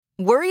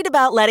Worried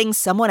about letting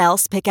someone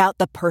else pick out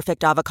the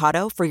perfect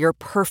avocado for your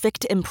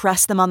perfect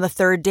impress them on the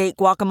third date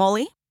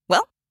guacamole?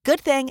 Well, good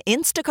thing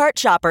Instacart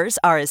shoppers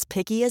are as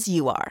picky as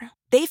you are.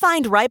 They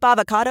find ripe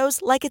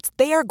avocados like it's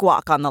their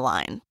guac on the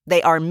line.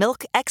 They are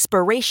milk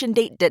expiration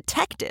date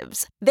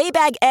detectives. They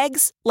bag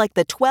eggs like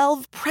the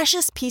 12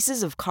 precious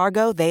pieces of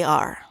cargo they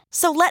are.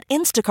 So let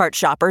Instacart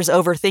shoppers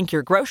overthink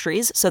your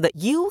groceries so that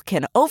you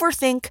can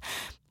overthink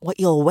what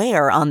you'll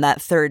wear on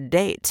that third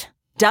date.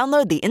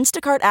 Download the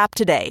Instacart app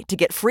today to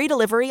get free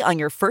delivery on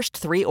your first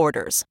 3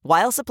 orders,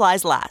 while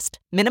supplies last.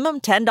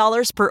 Minimum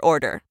 $10 per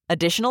order.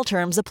 Additional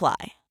terms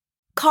apply.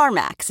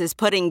 CarMax is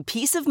putting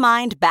peace of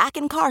mind back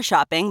in car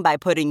shopping by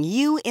putting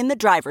you in the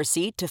driver's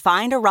seat to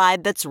find a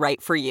ride that's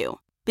right for you.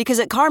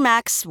 Because at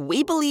CarMax,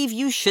 we believe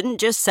you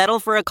shouldn't just settle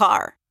for a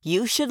car.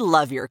 You should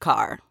love your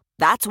car.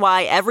 That's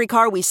why every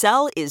car we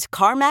sell is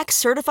CarMax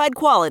certified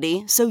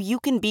quality, so you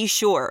can be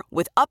sure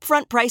with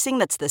upfront pricing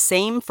that's the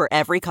same for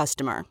every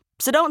customer.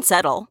 So don't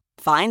settle.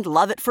 Find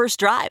love at first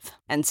drive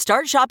and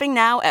start shopping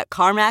now at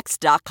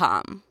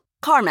CarMax.com.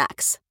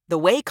 CarMax, the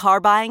way car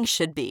buying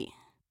should be.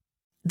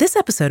 This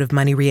episode of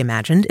Money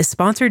Reimagined is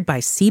sponsored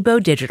by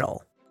Cboe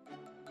Digital.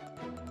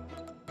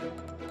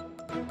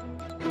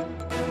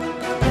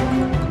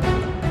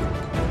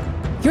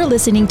 You're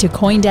listening to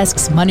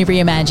CoinDesk's Money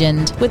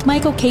Reimagined with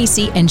Michael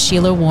Casey and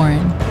Sheila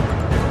Warren.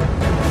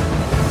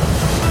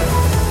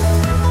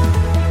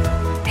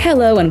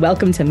 Hello and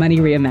welcome to Money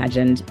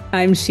Reimagined.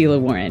 I'm Sheila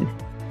Warren.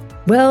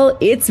 Well,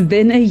 it's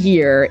been a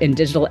year in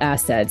digital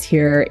assets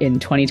here in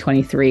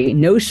 2023.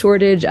 No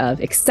shortage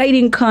of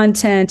exciting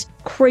content,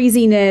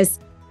 craziness.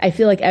 I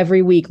feel like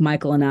every week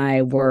Michael and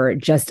I were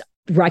just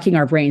racking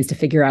our brains to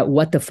figure out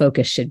what the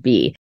focus should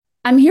be.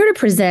 I'm here to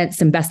present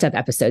some best of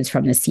episodes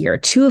from this year,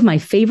 2 of my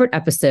favorite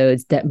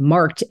episodes that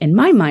marked, in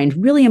my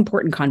mind, really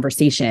important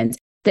conversations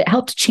that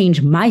helped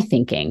change my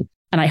thinking.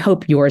 And I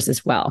hope yours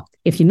as well.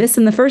 If you missed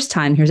them the first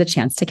time, here's a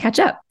chance to catch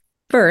up.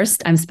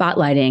 First, I'm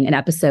spotlighting an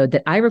episode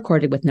that I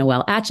recorded with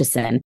Noelle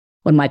Atchison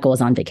when Michael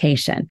was on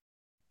vacation.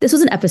 This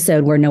was an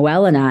episode where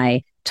Noelle and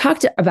I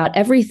talked about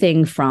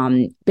everything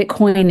from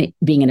Bitcoin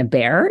being in a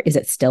bear. Is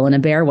it still in a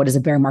bear? What does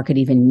a bear market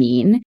even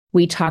mean?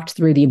 We talked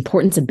through the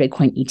importance of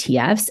Bitcoin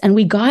ETFs, and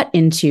we got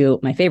into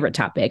my favorite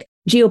topic,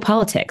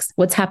 geopolitics.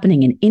 What's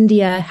happening in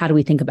India? How do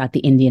we think about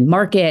the Indian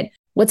market?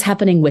 What's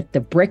happening with the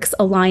BRICS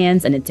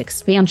alliance and its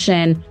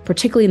expansion,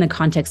 particularly in the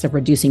context of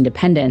reducing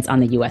dependence on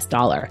the US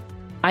dollar?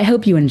 I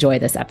hope you enjoy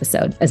this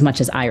episode as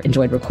much as I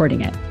enjoyed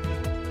recording it.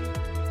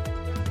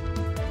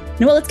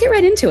 Noelle, let's get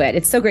right into it.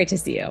 It's so great to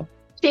see you.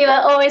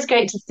 Sheila, always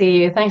great to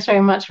see you. Thanks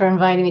very much for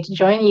inviting me to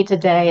join you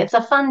today. It's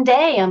a fun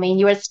day. I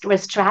mean, we're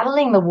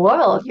straddling the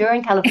world. You're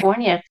in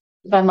California,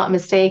 if I'm not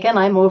mistaken.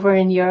 I'm over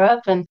in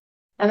Europe, and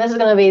this is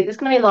going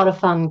to be a lot of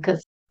fun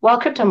because while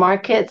crypto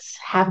markets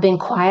have been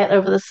quiet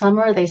over the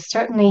summer, they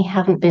certainly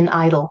haven't been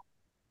idle.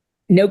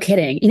 No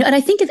kidding. And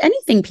I think if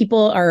anything,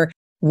 people are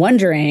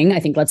wondering,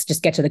 I think let's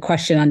just get to the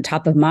question on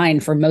top of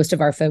mind for most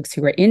of our folks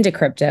who are into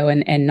crypto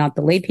and not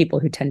the lay people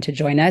who tend to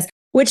join us,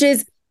 which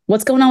is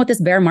what's going on with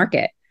this bear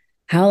market?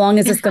 How long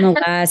is this going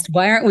to last?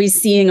 Why aren't we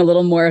seeing a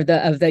little more of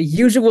the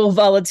usual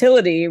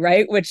volatility,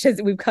 right? Which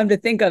we've come to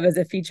think of as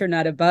a feature,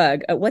 not a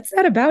bug. What's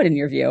that about in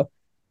your view?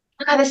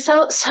 There's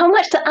so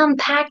much to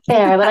unpack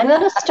there, but I'm going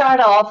to start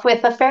off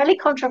with a fairly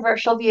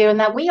controversial view in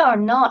that we are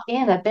not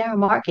in a bear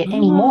market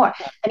anymore.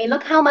 I mean,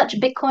 look how much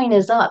Bitcoin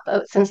is up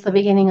since the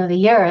beginning of the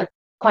year.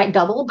 Quite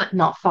double, but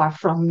not far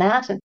from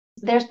that. And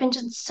there's been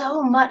just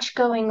so much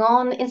going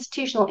on.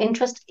 Institutional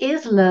interest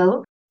is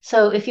low.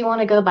 So if you want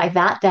to go by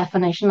that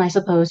definition, I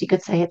suppose you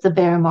could say it's a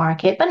bear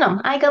market. But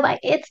no, I go by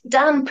it's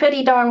done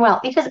pretty darn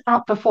well. It has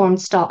outperformed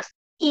stocks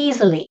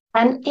easily.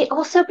 And it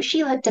also,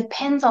 Sheila,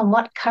 depends on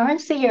what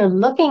currency you're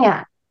looking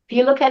at. If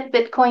you look at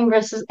Bitcoin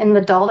versus in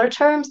the dollar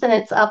terms, then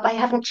it's up. I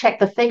haven't checked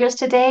the figures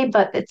today,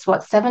 but it's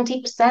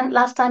 70%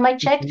 last time I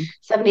checked,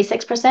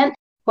 76%.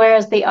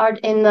 Whereas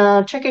in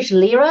the Turkish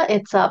lira,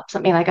 it's up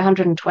something like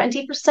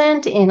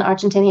 120%. In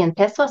Argentinian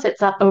pesos,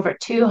 it's up over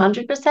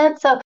 200%.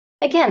 So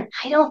again,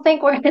 I don't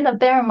think we're in a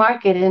bear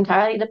market. It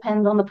entirely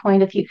depends on the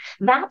point of view.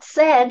 That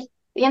said,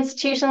 the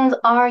institutions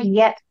are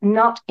yet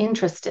not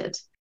interested.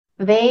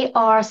 They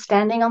are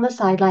standing on the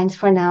sidelines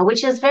for now,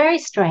 which is very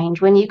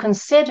strange when you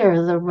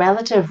consider the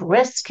relative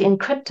risk in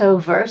crypto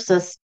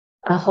versus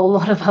a whole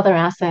lot of other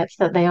assets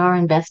that they are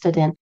invested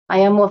in. I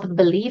am of the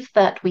belief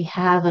that we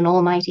have an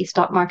almighty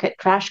stock market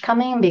crash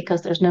coming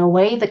because there's no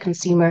way the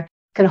consumer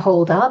can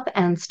hold up,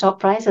 and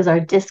stock prices are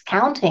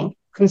discounting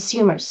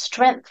consumer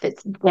strength.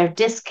 They're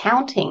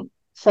discounting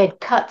Fed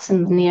cuts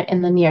in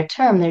the near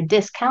term. They're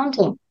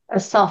discounting a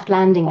soft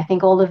landing. I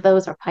think all of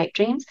those are pipe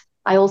dreams.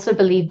 I also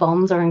believe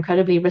bonds are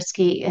incredibly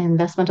risky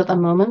investment at the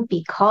moment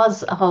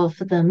because of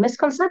the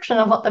misconception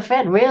of what the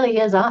Fed really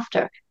is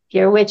after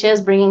here, which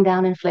is bringing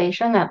down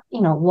inflation at,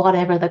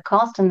 whatever the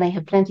cost. And they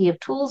have plenty of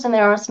tools in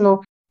their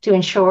arsenal to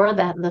ensure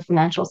that the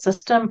financial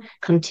system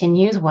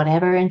continues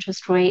whatever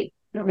interest rates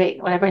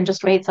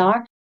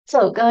are.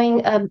 So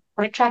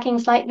backtracking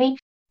slightly,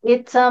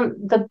 It's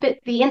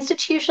the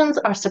institutions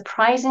are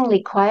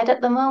surprisingly quiet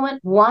at the moment.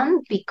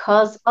 One,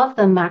 because of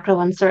the macro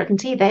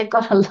uncertainty, they've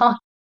got a lot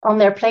on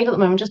their plate at the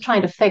moment, just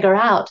trying to figure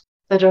out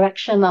the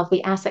direction of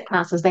the asset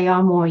classes they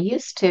are more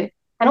used to.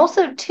 And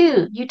also,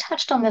 two, you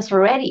touched on this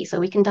already, so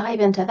we can dive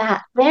into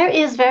that. There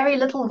is very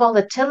little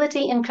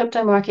volatility in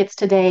crypto markets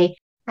today,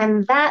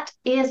 and that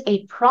is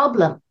a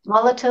problem.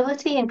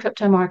 Volatility in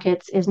crypto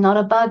markets is not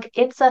a bug,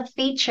 it's a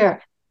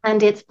feature,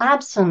 and its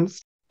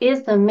absence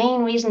is the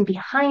main reason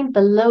behind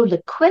the low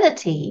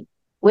liquidity,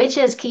 which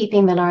is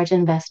keeping the large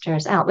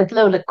investors out. With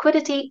low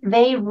liquidity,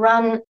 they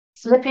run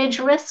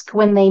slippage risk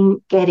when they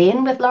get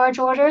in with large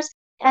orders,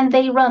 and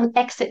they run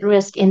exit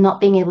risk in not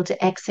being able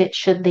to exit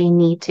should they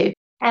need to.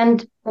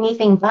 And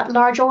anything but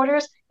large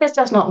orders is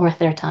just not worth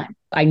their time.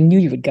 I knew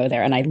you would go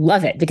there, and I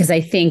love it because I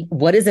think,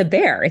 what is a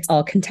bear? It's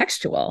all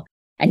contextual.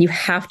 And you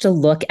have to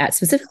look at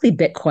specifically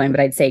Bitcoin,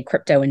 but I'd say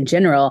crypto in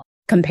general,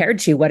 compared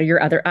to what are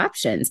your other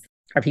options?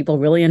 Are people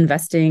really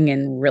investing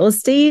in real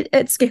estate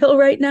at scale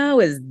right now?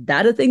 Is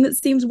that a thing that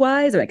seems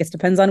wise? Or I guess it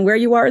depends on where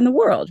you are in the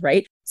world,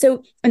 right?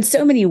 So in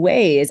so many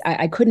ways,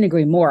 I couldn't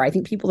agree more. I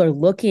think people are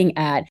looking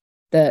at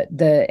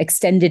the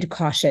extended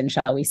caution,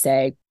 shall we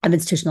say, of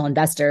institutional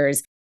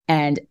investors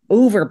and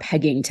over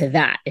pegging to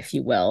that, if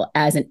you will,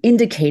 as an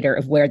indicator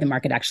of where the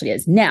market actually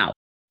is. Now,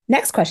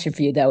 next question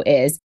for you, though,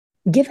 is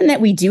given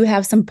that we do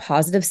have some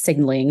positive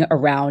signaling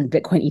around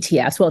Bitcoin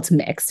ETFs, well, it's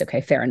mixed. Okay,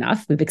 fair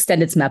enough. We've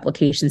extended some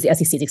applications. The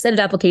SEC's extended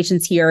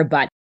applications here,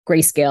 but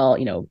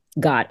Grayscale,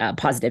 got a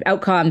positive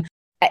outcome.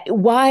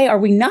 Why are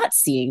we not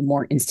seeing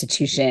more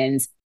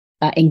institutions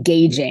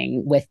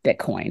engaging with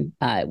Bitcoin?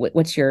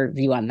 What's your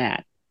view on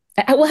that?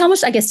 Well, how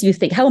much, I guess, do you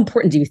think, how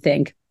important do you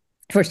think,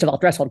 first of all,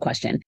 threshold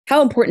question,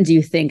 how important do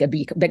you think a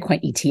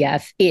Bitcoin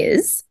ETF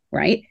is,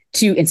 right,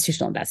 to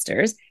institutional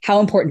investors? How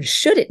important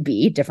should it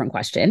be? Different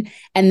question.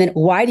 And then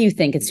why do you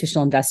think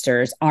institutional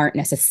investors aren't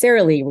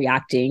necessarily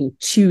reacting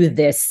to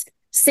this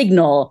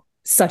signal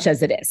such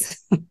as it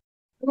is?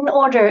 In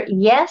order,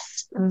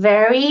 yes,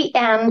 very,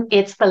 and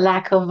it's the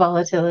lack of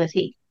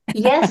volatility.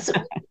 Yes,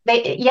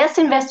 yes,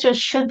 investors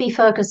should be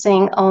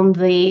focusing on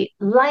the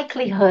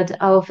likelihood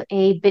of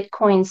a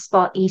Bitcoin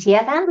spot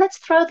ETF, and let's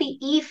throw the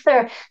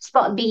Ether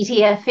spot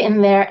BTF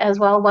in there as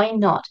well. Why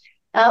not?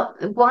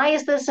 Why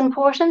is this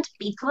important?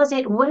 Because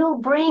it will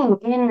bring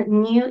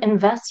in new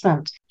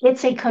investment.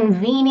 It's a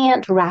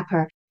convenient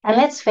wrapper. And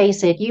let's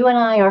face it, you and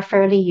I are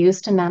fairly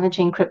used to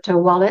managing crypto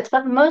wallets,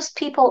 but most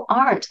people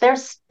aren't.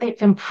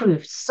 They've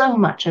improved so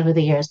much over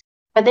the years,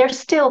 but they're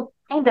still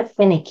kind of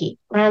finicky.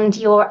 And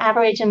your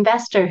average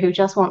investor who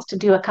just wants to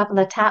do a couple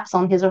of taps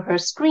on his or her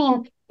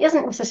screen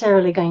isn't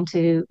necessarily going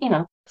to,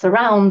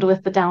 surround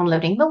with the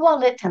downloading the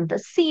wallet and the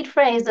seed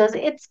phrases.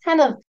 It's kind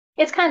of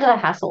a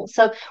hassle.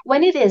 So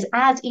when it is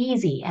as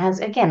easy as,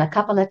 again, a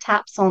couple of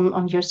taps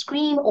on your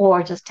screen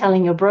or just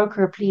telling your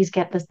broker, please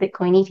get this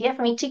Bitcoin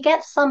ETF, to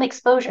get some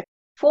exposure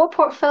for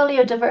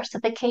portfolio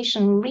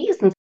diversification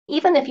reasons,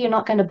 even if you're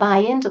not going to buy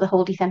into the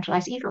whole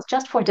decentralized ethos,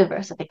 just for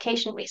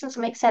diversification reasons, it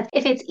makes sense.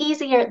 If it's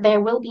easier,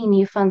 there will be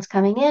new funds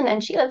coming in.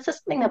 And Sheila, it's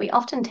just something that we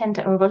often tend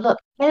to overlook.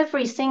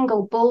 Every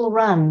single bull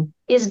run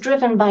is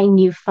driven by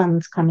new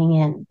funds coming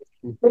in.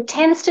 It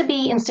tends to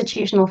be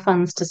institutional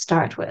funds to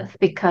start with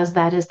because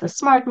that is the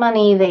smart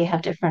money. They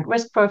have different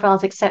risk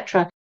profiles,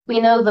 etc. We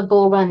know the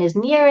bull run is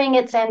nearing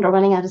its end or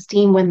running out of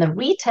steam when the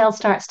retail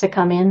starts to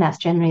come in. That's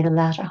generally the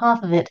latter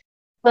half of it.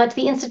 But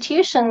the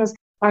institutions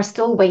are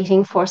still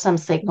waiting for some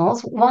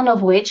signals, one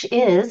of which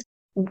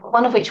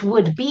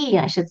would be,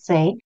 I should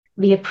say,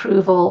 the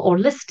approval or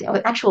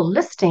actual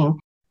listing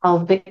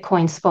of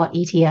Bitcoin spot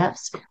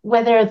ETFs,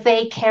 whether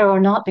they care or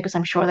not, because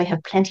I'm sure they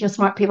have plenty of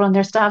smart people on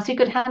their staffs who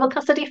could handle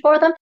custody for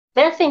them.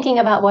 They're thinking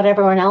about what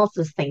everyone else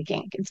is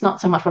thinking. It's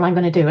not so much what I'm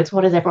going to do, it's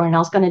what is everyone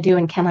else going to do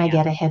and can I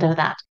get ahead of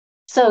that?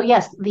 So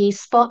yes, the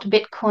spot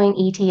Bitcoin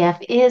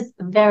ETF is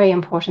very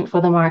important for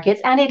the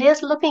markets, and it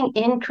is looking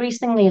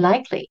increasingly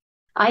likely.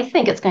 I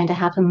think it's going to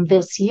happen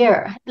this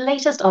year,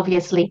 latest,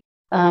 obviously,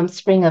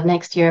 spring of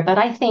next year. But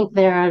I think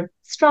there are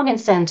strong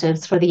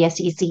incentives for the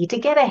SEC to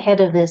get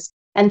ahead of this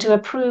and to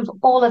approve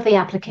all of the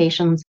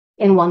applications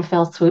in one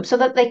fell swoop so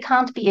that they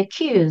can't be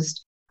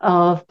accused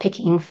of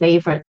picking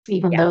favorites,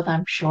 even though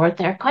I'm sure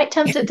they're quite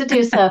tempted to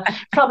do so.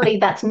 Probably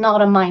that's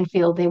not a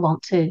minefield they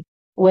want to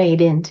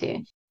wade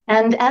into.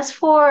 And as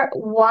for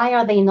why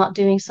are they not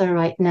doing so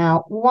right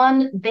now?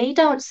 One, they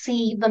don't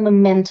see the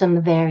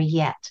momentum there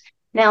yet.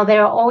 Now,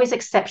 there are always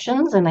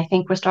exceptions, and I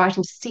think we're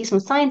starting to see some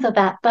signs of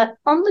that. But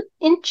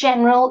in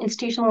general,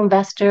 institutional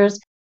investors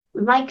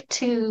like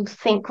to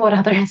think what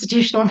other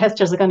institutional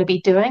investors are going to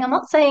be doing. I'm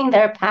not saying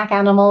they're pack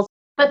animals,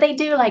 but they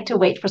do like to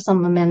wait for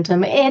some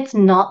momentum. It's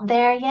not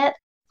there yet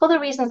for the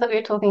reasons that we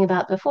were talking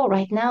about before.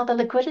 Right now, the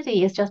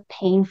liquidity is just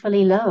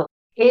painfully low.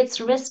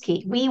 It's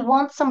risky. We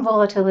want some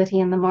volatility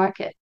in the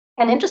market.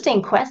 An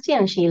interesting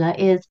question, Sheila,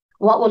 is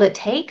what will it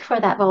take for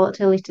that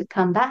volatility to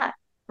come back?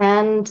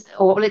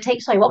 Or what will it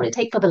take for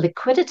the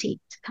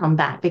liquidity to come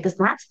back? Because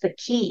that's the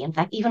key. In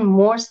fact, even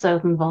more so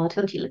than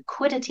volatility,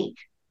 liquidity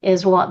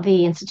is what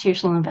the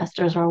institutional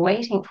investors are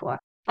waiting for.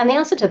 And the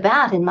answer to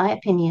that, in my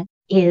opinion,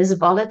 is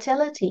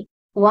volatility.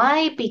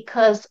 Why?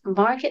 Because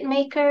market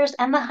makers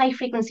and the high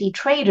frequency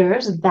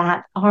traders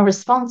that are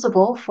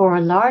responsible for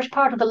a large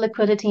part of the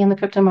liquidity in the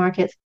crypto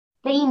markets,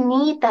 they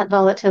need that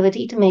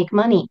volatility to make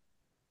money.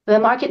 The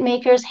market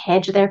makers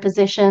hedge their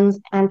positions,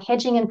 and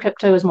hedging in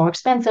crypto is more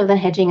expensive than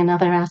hedging in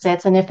other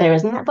assets. And if there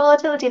isn't that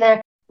volatility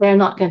there, they're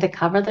not going to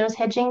cover those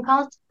hedging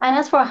costs. And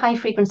as for high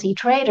frequency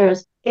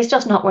traders, it's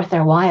just not worth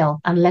their while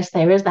unless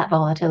there is that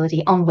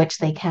volatility on which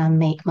they can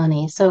make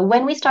money. So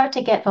when we start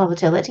to get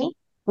volatility,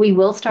 we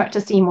will start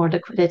to see more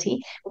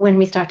liquidity. When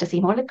we start to see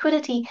more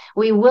liquidity,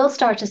 we will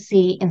start to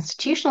see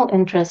institutional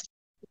interest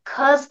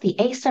because the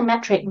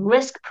asymmetric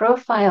risk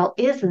profile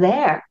is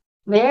there.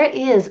 There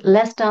is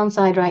less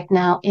downside right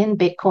now in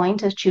Bitcoin,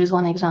 to choose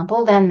one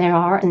example, than there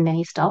are in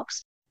many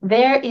stocks.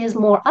 There is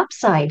more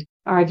upside,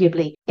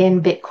 arguably,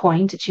 in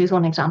Bitcoin, to choose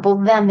one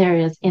example, than there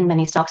is in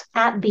many stocks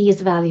at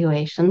these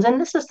valuations. And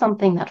this is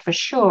something that for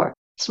sure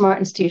smart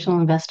institutional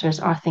investors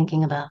are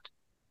thinking about.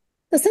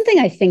 So something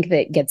I think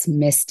that gets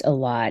missed a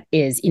lot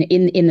is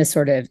in the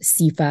sort of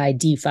CeFi,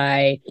 DeFi,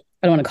 I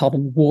don't want to call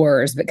them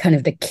wars, but kind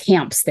of the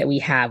camps that we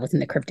have within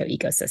the crypto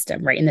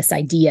ecosystem, right? And this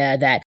idea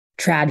that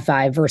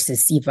TradFi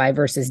versus CeFi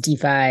versus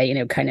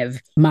DeFi, kind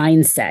of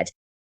mindset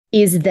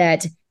is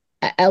that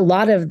a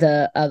lot of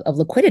the of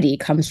liquidity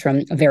comes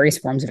from various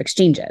forms of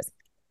exchanges.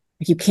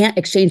 If you can't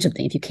exchange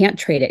something, if you can't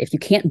trade it, if you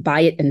can't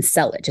buy it and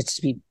sell it, just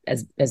to be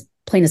as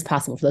plain as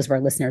possible for those of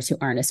our listeners who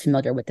aren't as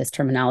familiar with this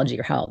terminology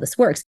or how all this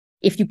works,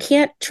 if you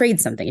can't trade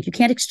something, if you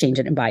can't exchange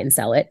it and buy it and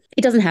sell it,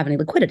 it doesn't have any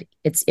liquidity.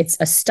 It's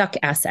a stuck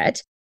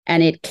asset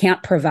and it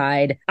can't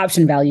provide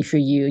option value for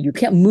you. You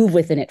can't move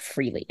within it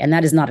freely. And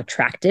that is not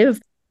attractive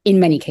in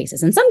many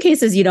cases. In some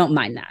cases, you don't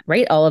mind that,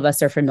 right? All of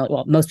us are familiar.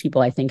 Well, most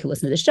people I think who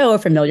listen to the show are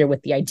familiar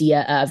with the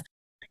idea of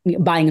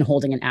buying and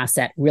holding an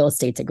asset. Real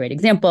estate's a great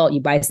example. You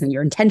buy something,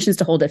 your intention is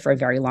to hold it for a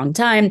very long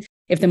time.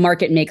 If the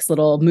market makes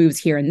little moves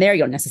here and there,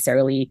 you don't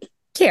necessarily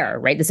care,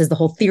 right? This is the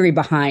whole theory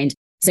behind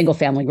single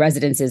family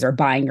residences or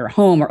buying your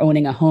home or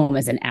owning a home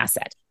as an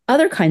asset.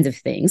 Other kinds of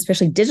things,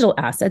 especially digital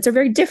assets, are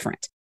very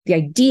different. The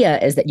idea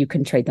is that you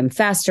can trade them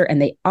faster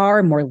and they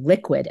are more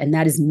liquid, and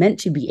that is meant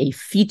to be a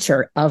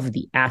feature of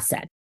the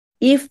asset.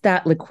 If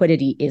that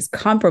liquidity is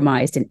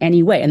compromised in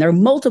any way, and there are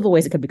multiple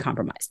ways it could be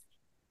compromised.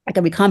 It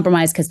could be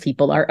compromised because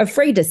people are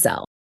afraid to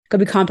sell. It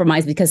could be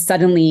compromised because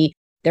suddenly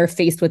they're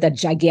faced with a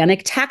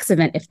gigantic tax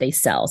event if they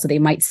sell. So they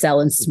might sell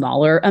in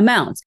smaller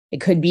amounts.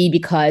 It could be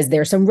because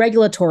there's some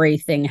regulatory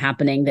thing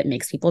happening that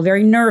makes people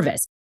very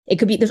nervous. It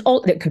could be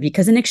it could be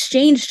because an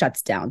exchange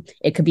shuts down.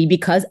 It could be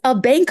because a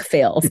bank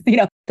fails.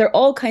 There are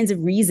all kinds of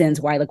reasons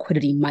why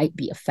liquidity might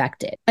be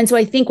affected. And so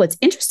I think what's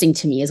interesting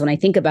to me is when I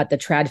think about the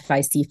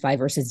TradFi, CeFi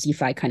versus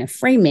DeFi kind of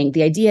framing,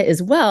 the idea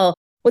is, well,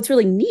 what's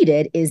really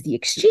needed is the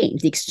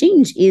exchange. The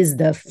exchange is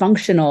the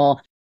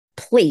functional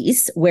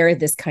place where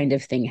this kind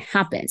of thing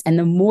happens. And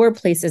the more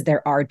places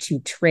there are to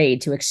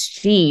trade, to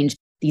exchange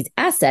these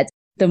assets,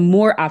 the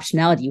more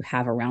optionality you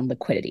have around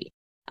liquidity.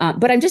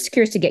 But I'm just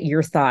curious to get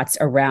your thoughts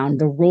around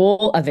the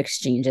role of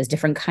exchanges,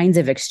 different kinds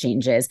of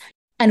exchanges,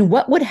 and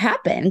what would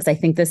happen, because I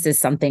think this is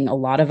something a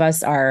lot of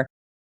us are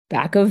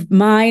back of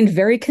mind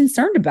very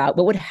concerned about.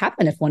 What would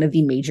happen if one of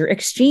the major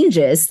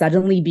exchanges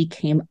suddenly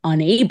became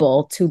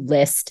unable to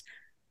list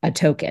a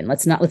token?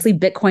 Let's leave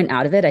Bitcoin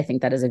out of it. I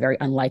think that is a very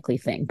unlikely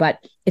thing. But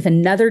if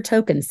another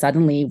token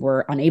suddenly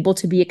were unable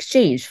to be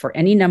exchanged for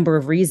any number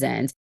of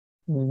reasons,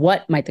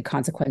 what might the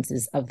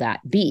consequences of that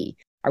be?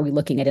 Are we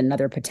looking at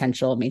another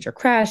potential major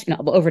crash?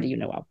 Over to you,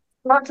 Noelle.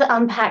 Lot to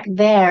unpack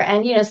there.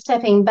 And,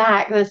 stepping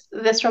back,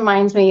 this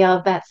reminds me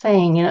of that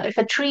saying, if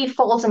a tree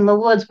falls in the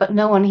woods, but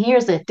no one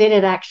hears it, did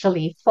it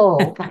actually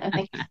fall? Kind of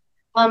thing.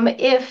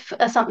 If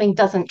something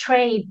doesn't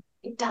trade,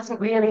 it doesn't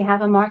really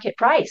have a market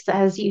price,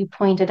 as you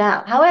pointed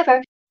out.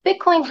 However,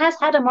 Bitcoin has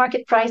had a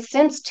market price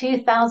since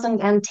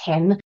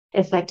 2010,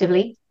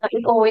 effectively.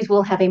 It always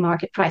will have a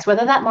market price.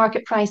 Whether that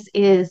market price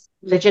is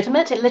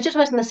legitimate in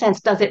the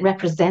sense, does it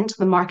represent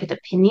the market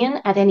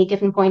opinion at any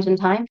given point in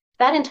time?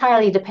 That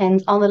entirely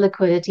depends on the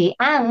liquidity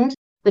and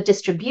the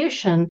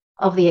distribution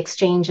of the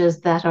exchanges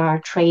that are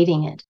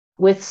trading it.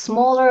 With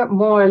smaller,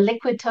 more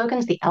liquid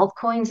tokens, the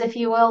altcoins, if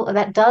you will,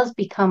 that does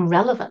become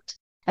relevant.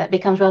 That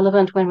becomes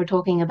relevant when we're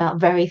talking about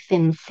very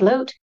thin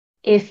float.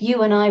 If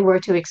you and I were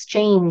to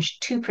exchange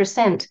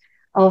 2%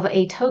 of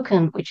a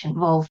token, which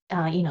involved,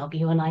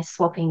 you and I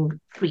swapping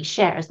 3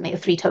 shares, maybe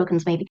 3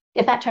 tokens, maybe.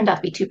 If that turned out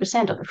to be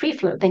 2% of the free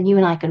float, then you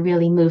and I could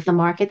really move the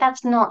market.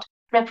 That's not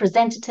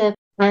representative,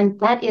 and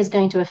that is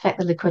going to affect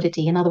the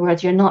liquidity. In other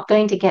words, you're not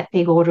going to get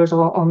big orders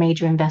or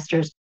major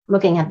investors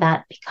looking at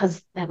that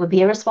because that would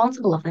be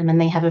irresponsible of them,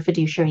 and they have a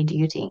fiduciary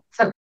duty.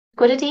 So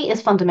liquidity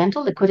is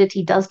fundamental.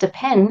 Liquidity does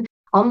depend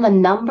on the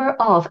number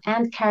of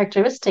and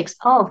characteristics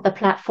of the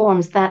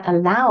platforms that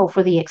allow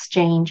for the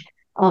exchange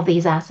of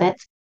these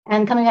assets.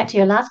 And coming back to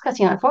your last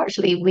question,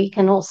 unfortunately, we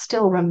can all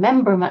still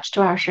remember, much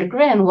to our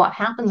chagrin, what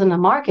happens in the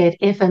market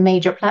if a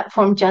major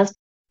platform just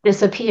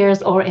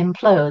disappears or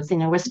implodes.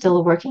 We're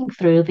still working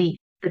through the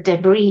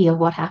debris of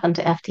what happened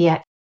to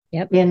FTX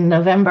in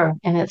November,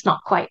 and it's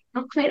not quite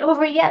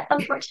over yet,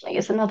 unfortunately.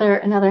 It's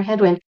another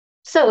headwind.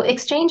 So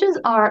exchanges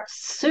are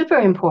super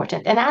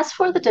important. And as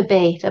for the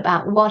debate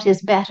about what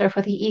is better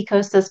for the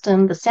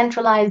ecosystem, the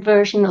centralized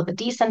version or the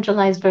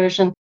decentralized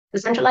version, the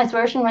centralized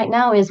version right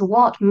now is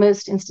what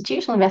most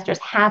institutional investors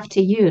have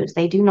to use.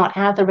 They do not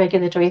have the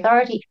regulatory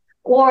authority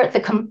or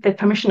the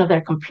permission of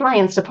their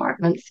compliance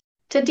departments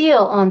to deal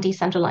on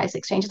decentralized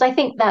exchanges. I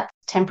think that's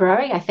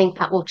temporary. I think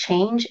that will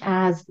change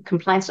as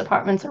compliance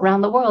departments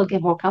around the world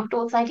get more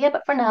comfortable with this idea.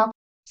 But for now,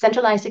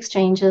 centralized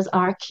exchanges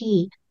are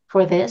key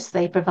for this.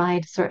 They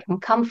provide certain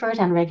comfort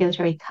and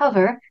regulatory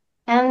cover.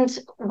 And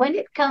when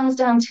it comes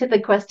down to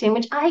the question,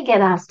 which I get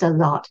asked a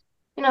lot,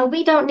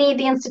 we don't need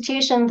the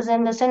institutions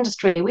in this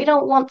industry. We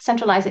don't want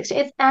centralized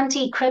exchange. It's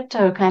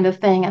anti-crypto kind of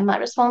thing. And my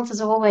response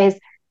is always,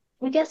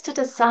 who gets to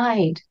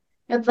decide?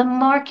 The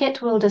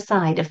market will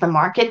decide. If the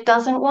market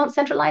doesn't want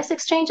centralized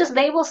exchanges,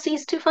 they will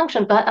cease to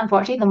function. But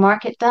unfortunately, the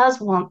market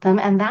does want them.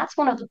 And that's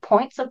one of the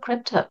points of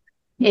crypto.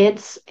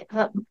 It's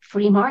the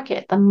free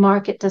market. The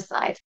market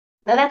decides.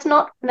 Now,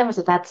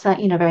 that's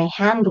very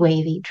hand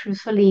wavy.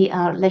 Truthfully,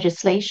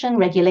 legislation,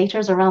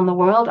 regulators around the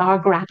world are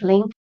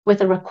grappling with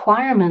the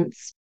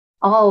requirements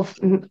of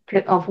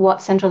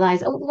what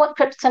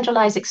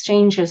centralized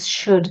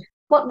exchanges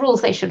what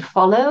rules they should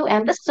follow.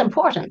 And this is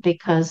important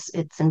because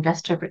it's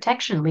investor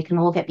protection. We can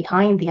all get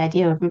behind the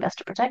idea of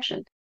investor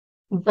protection.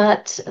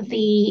 But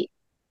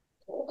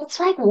it's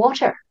like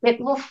water.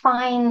 It will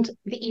find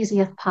the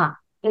easiest path.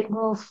 It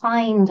will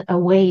find a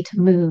way to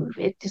move.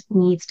 It just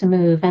needs to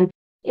move. And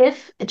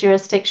if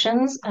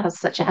jurisdictions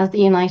such as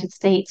the United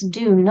States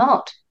do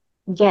not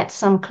get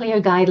some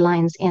clear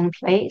guidelines in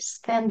place,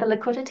 then the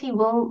liquidity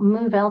will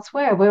move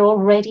elsewhere. We're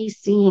already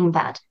seeing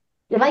that.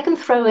 If I can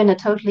throw in a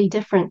totally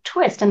different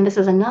twist, and this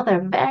is another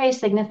very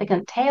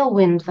significant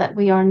tailwind that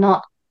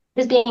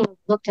is being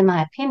looked, in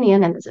my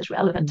opinion, and this is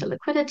relevant to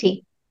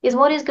liquidity, is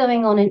what is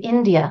going on in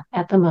India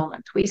at the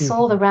moment. We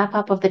saw the wrap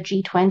up of the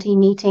G20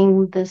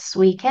 meeting this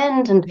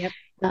weekend, and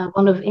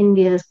one of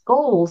India's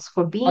goals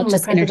for being I'll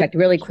just interject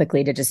really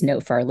quickly to just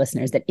note for our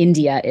listeners that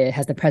India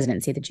has the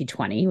presidency of the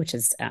G20, which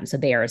is, so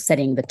they are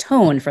setting the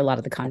tone for a lot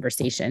of the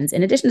conversations,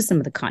 in addition to some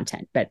of the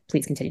content. But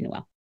please continue,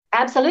 Noelle.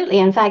 Absolutely.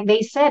 In fact,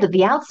 they said at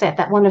the outset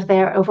that one of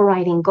their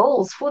overriding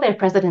goals for their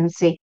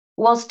presidency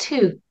was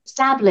to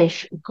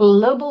establish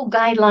global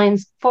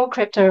guidelines for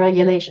crypto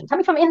regulation.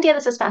 Coming from India,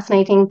 this is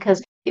fascinating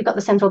because you've got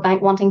the central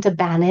bank wanting to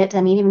ban it.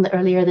 I mean, even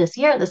earlier this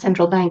year, the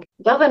central bank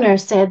governor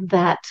said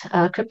that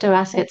crypto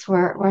assets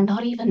were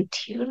not even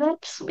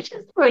tulips, which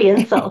is pretty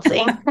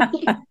insulting.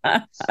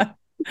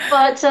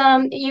 But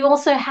you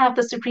also have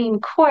the Supreme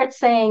Court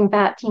saying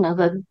that,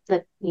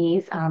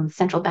 the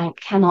central bank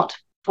cannot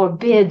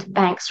forbid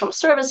banks from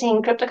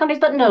servicing crypto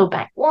companies, but no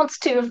bank wants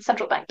to if the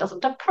central bank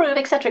doesn't approve,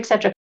 et cetera, et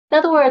cetera. In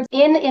other words,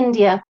 in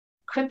India,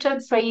 crypto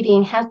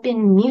trading has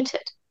been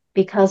muted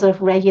because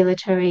of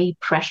regulatory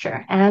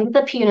pressure and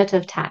the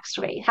punitive tax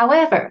rate.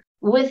 However,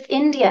 with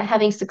India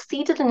having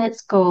succeeded in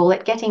its goal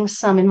at getting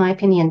some, in my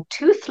opinion,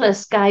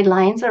 toothless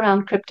guidelines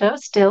around crypto,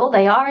 still,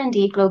 they are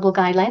indeed global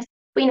guidelines.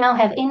 We now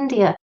have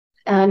India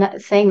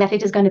saying that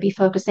it is going to be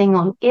focusing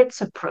on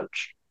its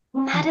approach.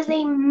 And that is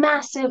a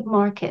massive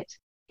market.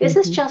 This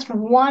is just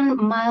one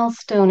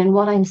milestone in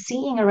what I'm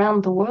seeing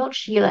around the world,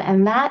 Sheila,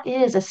 and that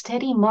is a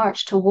steady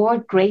march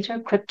toward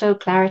greater crypto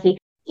clarity,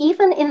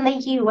 even in the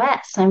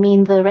US. I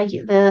mean,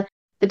 the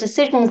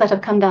decisions that have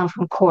come down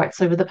from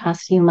courts over the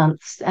past few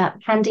months,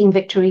 handing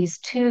victories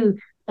to,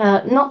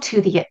 not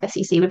to the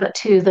SEC, but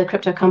to the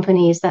crypto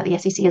companies that the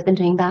SEC has been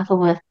doing battle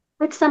with.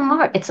 It's a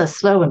march. It's a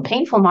slow and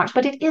painful march,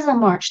 but it is a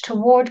march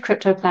toward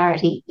crypto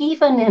clarity,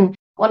 even in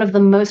one of the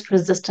most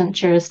resistant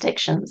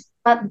jurisdictions.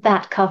 But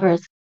that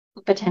covers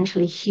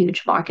potentially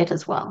huge market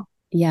as well.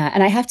 Yeah,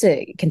 and I have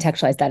to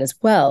contextualize that as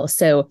well.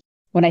 So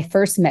when I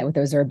first met with the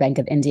Reserve Bank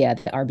of India,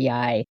 the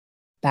RBI,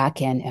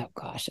 back in, it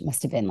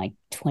must have been like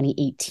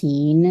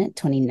 2018,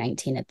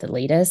 2019 at the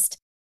latest,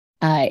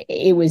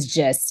 it was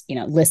just,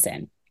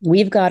 listen,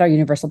 we've got our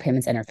universal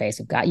payments interface,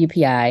 we've got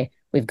UPI,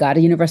 we've got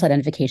a universal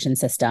identification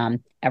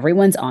system,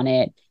 everyone's on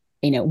it.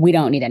 We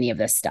don't need any of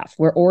this stuff.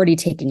 We're already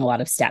taking a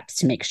lot of steps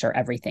to make sure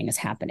everything is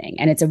happening.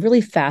 And it's a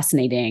really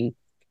fascinating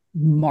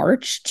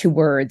march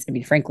towards,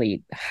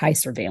 frankly, high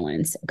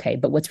surveillance. Okay.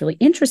 But what's really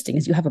interesting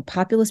is you have a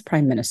populist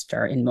prime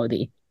minister in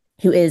Modi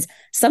who is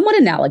somewhat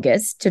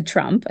analogous to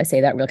Trump. I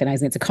say that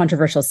recognizing it's a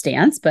controversial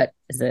stance, but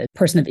as a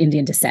person of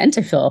Indian descent,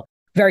 I feel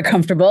very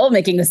comfortable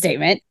making the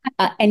statement.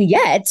 And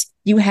yet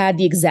you had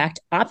the exact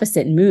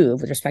opposite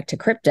move with respect to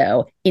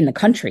crypto in the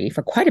country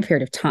for quite a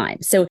period of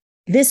time. So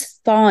this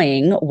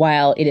thawing,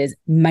 while it is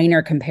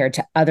minor compared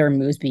to other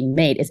moves being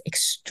made, is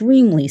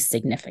extremely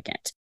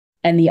significant.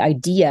 And the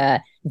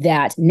idea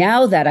that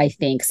now that I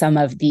think some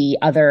of the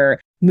other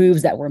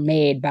moves that were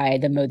made by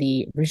the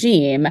Modi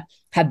regime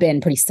have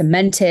been pretty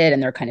cemented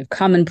and they're kind of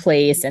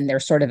commonplace and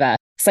there's sort of a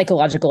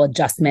psychological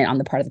adjustment on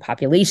the part of the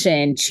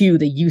population to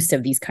the use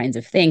of these kinds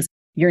of things,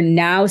 you're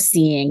now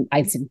seeing,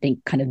 I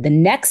think, kind of the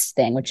next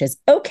thing, which is,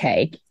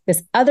 okay,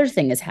 this other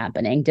thing is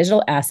happening.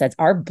 Digital assets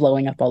are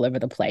blowing up all over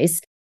the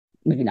place.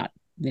 maybe not,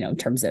 in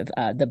terms of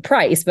the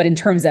price, but in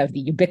terms of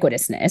the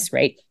ubiquitousness,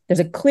 right? There's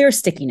a clear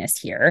stickiness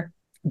here.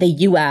 The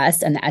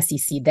US and the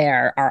SEC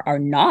there are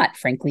not,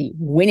 frankly,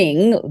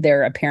 winning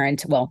their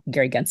apparent,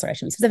 Gary Gensler, I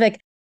should be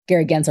specific,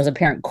 Gary Gensler's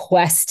apparent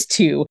quest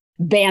to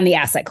ban the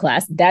asset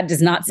class. That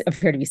does not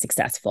appear to be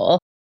successful.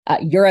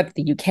 Europe,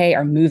 the UK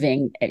are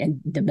moving, and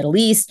the Middle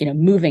East,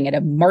 moving at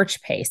a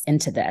march pace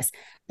into this.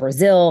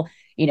 Brazil,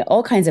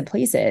 all kinds of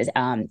places.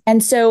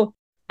 And so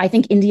I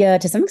think India,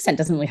 to some extent,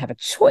 doesn't really have a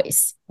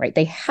choice, right?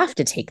 They have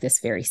to take this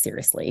very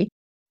seriously.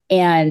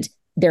 And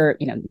they're,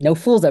 no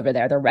fools over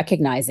there. They're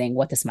recognizing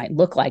what this might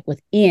look like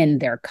within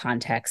their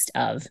context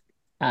of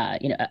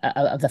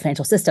the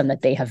financial system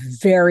that they have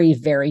very,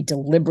 very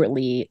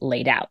deliberately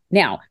laid out.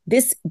 Now,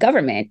 this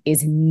government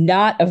is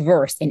not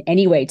averse in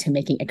any way to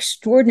making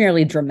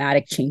extraordinarily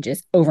dramatic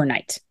changes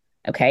overnight.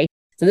 Okay.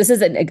 So this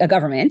is a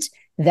government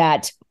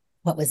that,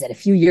 a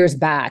few years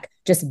back,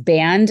 just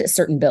banned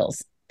certain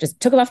bills, just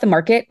took them off the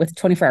market with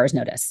 24 hours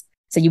notice.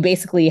 So you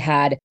basically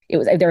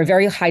they're a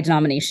very high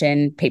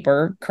denomination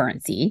paper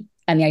currency.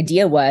 And the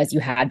idea was you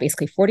had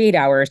basically 48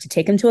 hours to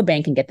take them to a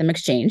bank and get them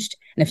exchanged.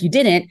 And if you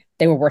didn't,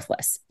 they were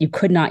worthless. You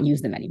could not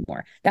use them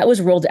anymore. That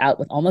was rolled out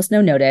with almost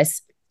no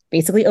notice,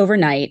 basically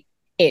overnight.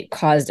 It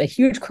caused a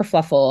huge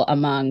kerfuffle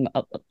among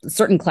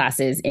certain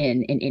classes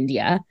in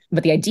India.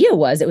 But the idea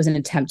was it was an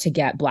attempt to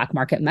get black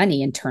market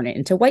money and turn it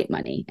into white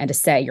money and to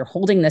say, you're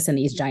holding this in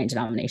these giant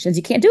denominations.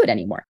 You can't do it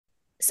anymore.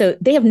 So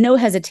they have no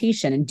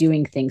hesitation in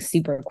doing things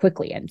super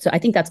quickly. And so I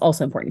think that's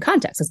also important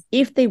context, because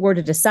if they were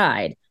to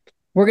decide,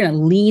 we're going to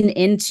lean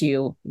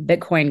into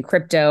Bitcoin,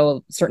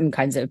 crypto, certain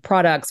kinds of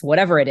products,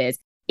 whatever it is,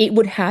 it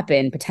would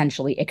happen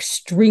potentially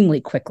extremely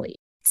quickly.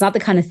 It's not the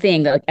kind of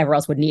thing that everyone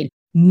else would need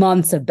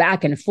months of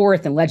back and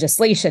forth and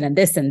legislation and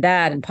this and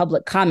that and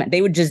public comment.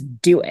 They would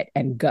just do it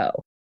and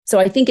go. So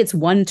I think it's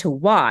one to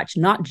watch,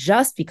 not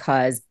just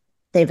because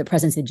they have the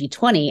presence of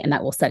G20 and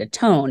that will set a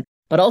tone,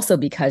 but also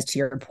because, to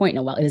your point,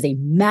 Noelle, it is a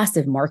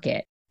massive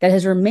market that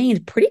has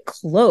remained pretty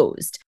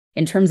closed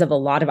in terms of a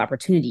lot of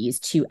opportunities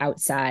to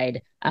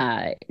outside,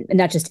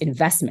 not just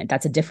investment,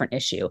 that's a different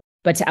issue,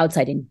 but to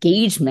outside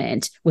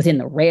engagement within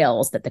the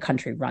rails that the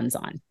country runs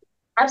on.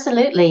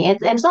 Absolutely.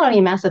 It's not only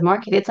a massive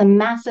market, it's a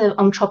massive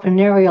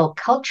entrepreneurial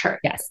culture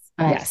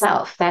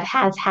itself that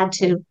has had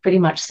to pretty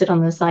much sit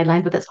on the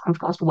sidelines with its arms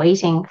crossed,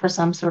 waiting for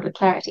some sort of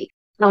clarity.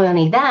 Not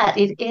only that,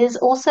 it is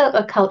also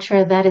a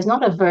culture that is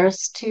not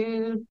averse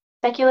to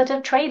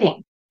speculative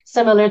trading,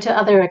 similar to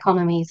other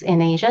economies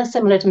in Asia,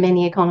 similar to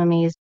many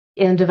economies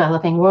in the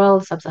developing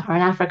world.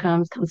 Sub-Saharan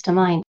Africa comes to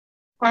mind.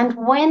 And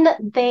when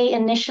they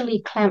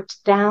initially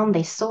clamped down,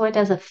 they saw it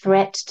as a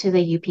threat to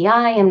the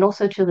UPI and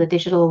also to the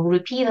digital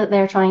rupee that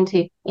they're trying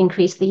to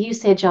increase the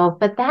usage of.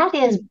 But that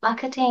is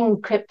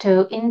bucketing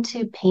crypto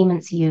into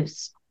payments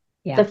use.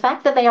 Yeah. The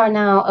fact that they are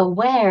now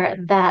aware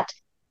that,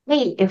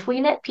 hey, if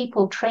we let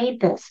people trade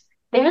this,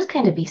 there's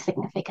going to be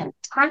significant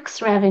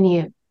tax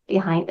revenue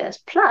behind this.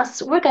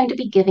 Plus, we're going to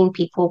be giving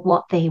people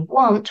what they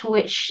want,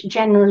 which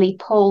generally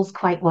polls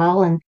quite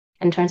well and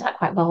turns out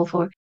quite well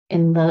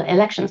in the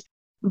elections.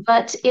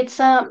 But it's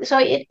so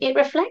it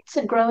reflects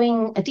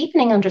a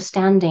deepening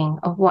understanding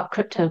of what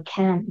crypto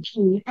can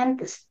be,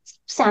 and it's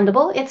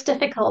understandable. It's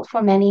difficult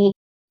for many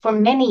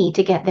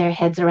to get their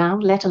heads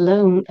around, let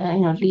alone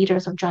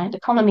leaders of giant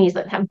economies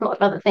that have a lot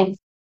of other things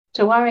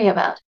to worry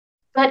about.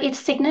 But it's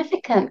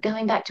significant,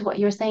 going back to what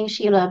you were saying,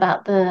 Sheila,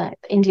 about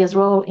India's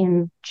role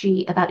in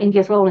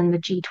the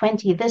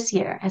G20 this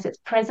year as its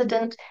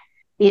president.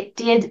 It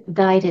did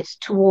guide it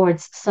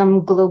towards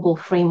some global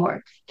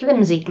framework,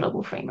 flimsy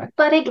global framework,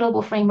 but a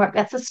global framework.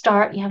 That's a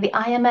start. You have the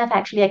IMF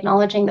actually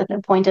acknowledging that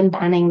no point in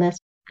banning this.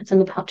 That's an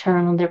about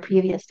turn on their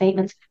previous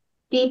statements.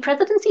 The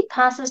presidency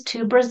passes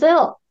to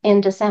Brazil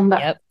in December.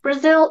 Yep.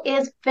 Brazil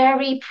is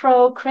very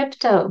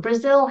pro-crypto.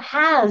 Brazil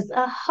has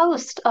a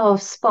host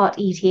of spot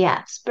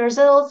ETFs.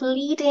 Brazil's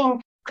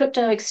leading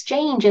crypto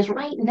exchange is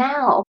right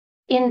now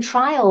in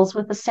trials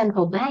with the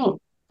central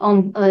bank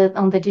on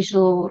the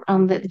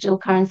digital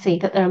currency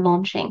that they're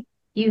launching.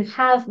 You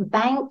have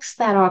banks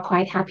that are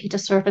quite happy to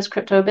service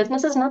crypto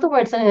businesses. In other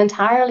words, an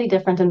entirely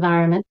different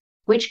environment,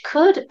 which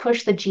could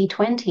push the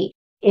G20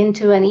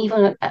 into an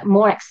even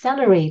more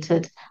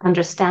accelerated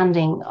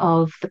understanding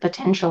of the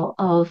potential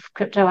of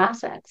crypto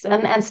assets.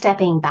 And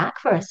stepping back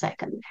for a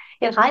second,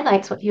 it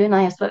highlights what you and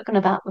I have spoken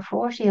about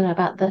before, Sheila,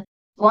 about the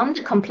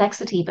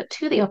complexity, but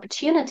two, the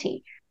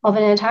opportunity of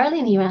an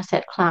entirely new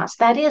asset class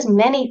that is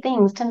many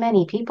things to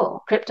many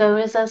people. Crypto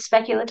is a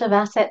speculative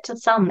asset to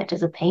some. It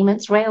is a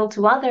payments rail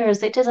to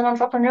others. It is an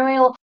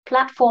entrepreneurial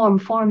platform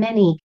for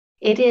many.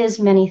 It is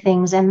many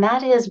things, and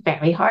that is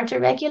very hard to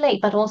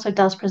regulate, but also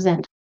does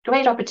present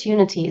great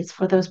opportunities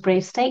for those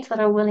brave states that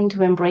are willing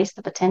to embrace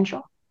the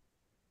potential.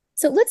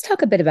 So let's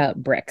talk a bit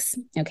about BRICS,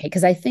 okay?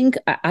 Because I think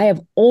I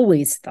have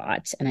always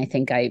thought, and I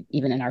think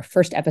even in our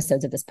first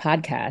episodes of this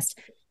podcast,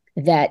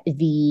 that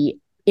the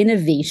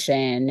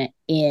innovation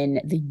in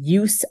the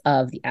use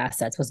of the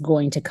assets was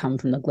going to come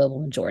from the global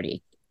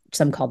majority, which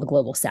some call the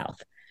global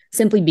South,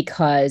 simply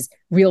because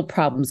real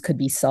problems could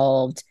be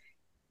solved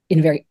in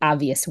a very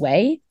obvious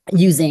way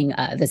using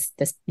this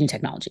new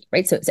technology,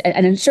 right? So,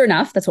 and sure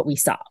enough, that's what we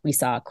saw. We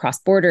saw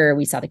cross-border,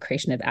 we saw the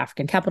creation of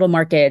African capital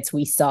markets,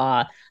 we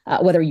saw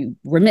whether you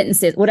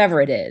remittances,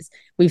 whatever it is,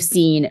 we've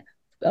seen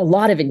a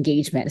lot of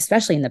engagement,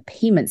 especially in the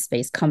payment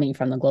space, coming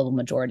from the global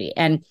majority.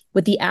 And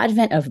with the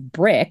advent of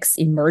BRICS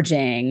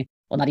emerging,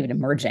 well, not even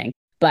emerging,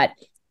 but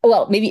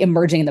maybe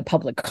emerging in the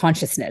public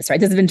consciousness, right?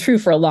 This has been true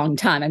for a long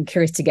time. I'm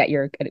curious to get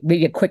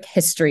maybe a quick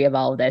history of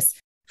all of this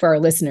for our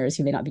listeners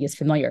who may not be as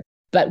familiar.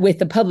 But with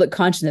the public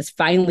consciousness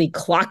finally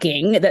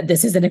clocking that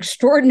this is an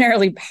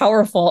extraordinarily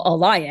powerful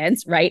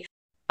alliance, right?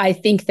 I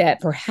think that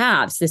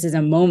perhaps this is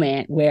a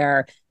moment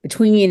where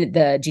between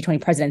the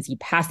G20 presidency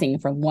passing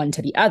from one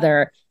to the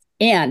other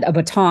and a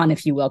baton,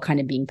 if you will, kind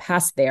of being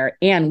passed there,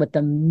 and with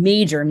the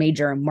major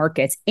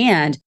markets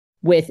and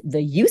with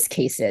the use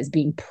cases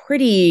being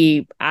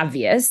pretty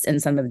obvious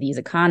in some of these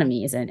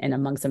economies and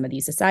among some of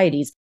these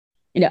societies,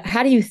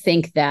 how do you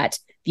think that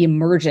the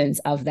emergence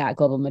of that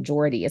global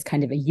majority is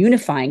kind of a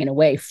unifying, in a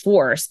way,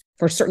 force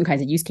for certain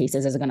kinds of use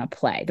cases is going to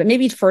play? But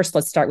maybe first,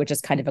 let's start with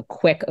just kind of a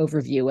quick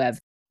overview of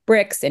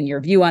BRICS and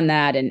your view on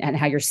that and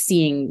how you're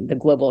seeing the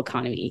global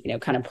economy,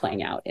 kind of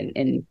playing out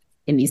in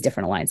these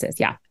different alliances.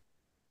 Yeah.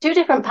 Two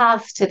different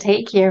paths to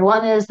take here.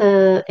 One is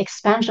the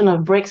expansion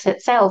of BRICS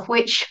itself,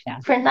 which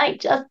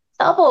overnight just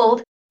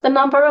doubled the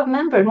number of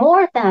members,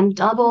 more than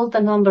doubled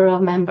the number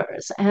of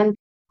members. And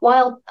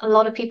while a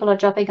lot of people are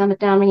jumping up and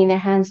down, wringing their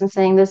hands and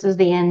saying this is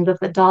the end of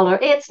the dollar,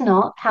 it's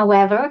not.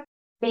 However,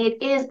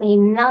 it is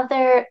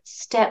another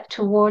step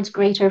towards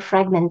greater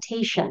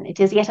fragmentation.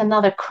 It is yet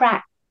another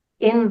crack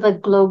in the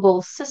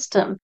global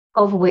system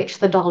of which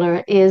the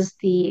dollar is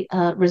the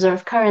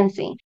reserve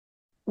currency.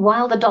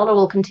 While the dollar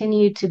will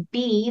continue to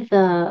be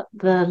the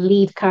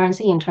lead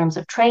currency in terms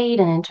of trade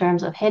and in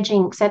terms of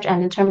hedging, etc.,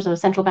 and in terms of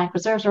central bank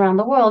reserves around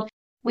the world,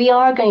 we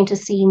are going to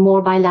see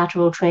more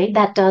bilateral trade.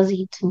 That does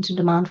eat into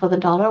demand for the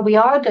dollar. We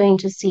are going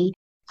to see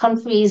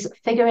countries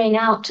figuring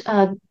out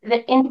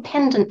the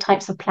independent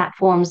types of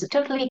platforms,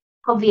 totally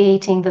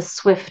obviating the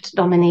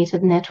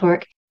SWIFT-dominated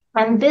network.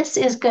 And this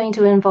is going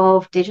to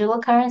involve digital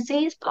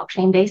currencies,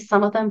 blockchain-based,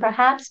 some of them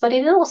perhaps, but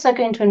it is also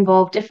going to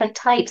involve different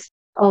types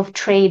of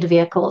trade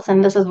vehicles.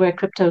 And this is where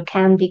crypto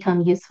can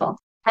become useful.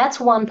 That's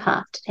one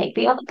path to take.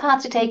 The other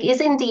path to take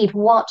is indeed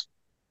what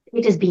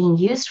it is being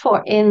used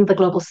for in the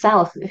global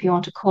south, if you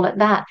want to call it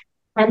that.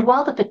 And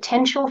while the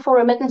potential for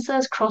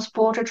remittances,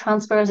 cross-border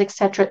transfers,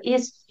 etc.,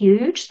 is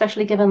huge,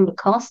 especially given the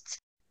costs,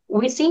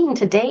 we're seeing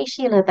today,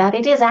 Sheila, that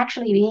it is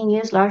actually being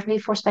used largely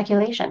for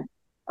speculation.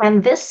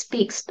 And this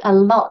speaks a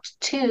lot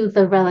to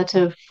the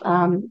relative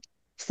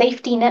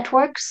safety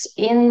networks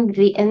in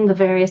the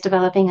various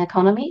developing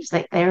economies.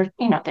 Like there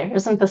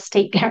isn't the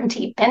state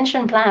guaranteed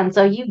pension plan,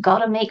 so you've got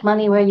to make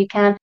money where you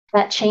can.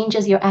 That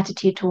changes your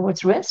attitude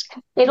towards risk.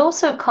 It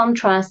also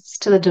contrasts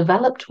to the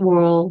developed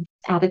world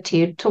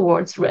attitude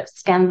towards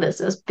risk. And this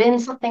has been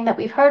something that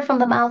we've heard from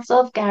the mouths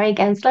of Gary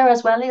Gensler,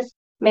 as well as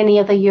many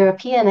of the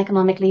European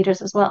economic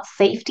leaders as well.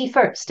 Safety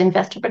first,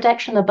 investor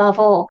protection above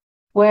all.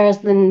 Whereas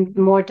the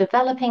more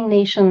developing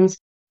nations,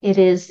 it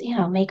is,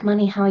 make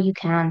money how you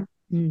can.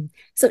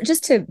 So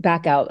just to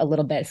back out a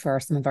little bit for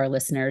some of our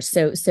listeners.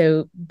 So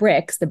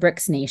BRICS, the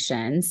BRICS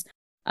nations,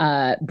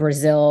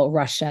 Brazil,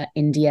 Russia,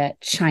 India,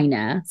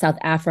 China, South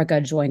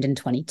Africa joined in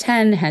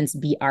 2010, hence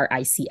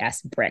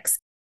BRICS, BRICS.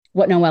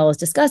 What Noelle is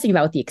discussing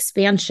about with the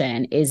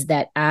expansion is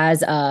that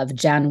as of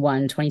Jan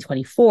 1,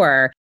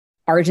 2024,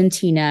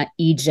 Argentina,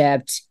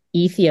 Egypt,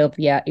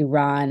 Ethiopia,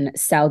 Iran,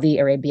 Saudi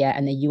Arabia,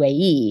 and the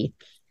UAE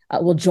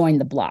will join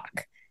the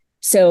bloc.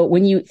 So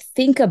when you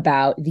think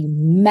about the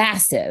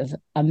massive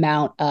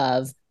amount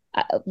of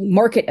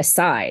market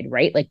aside,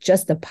 right, like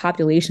just the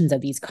populations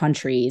of these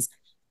countries,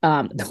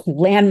 the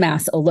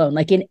landmass alone,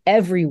 like in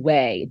every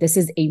way, this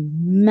is a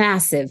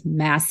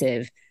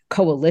massive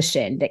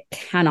coalition that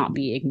cannot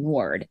be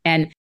ignored.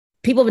 And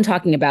people have been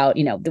talking about,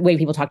 the way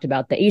people talked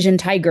about the Asian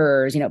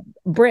tigers,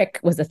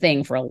 BRIC was a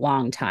thing for a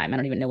long time. I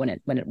don't even know when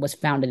it was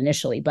founded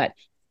initially, but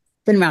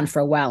been around for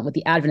a while. With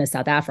the advent of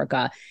South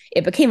Africa,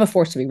 it became a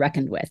force to be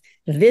reckoned with.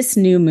 This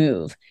new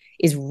move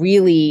is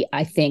really,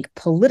 I think,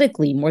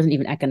 politically, more than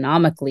even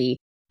economically,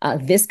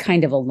 this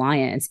kind of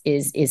alliance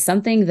is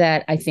something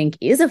that I think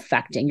is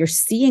affecting. You're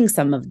seeing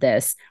some of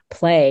this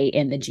play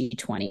in the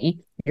G20.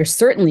 You're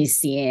certainly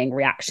seeing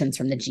reactions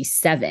from the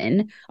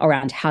G7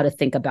 around how to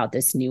think about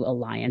this new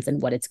alliance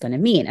and what it's going to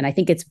mean. And I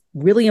think it's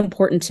really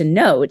important to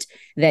note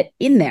that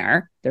in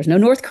there's no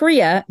North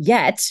Korea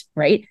yet,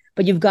 right?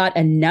 But you've got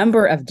a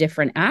number of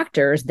different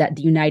actors that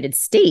the United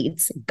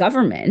States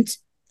government,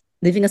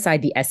 leaving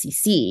aside the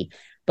SEC,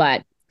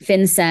 but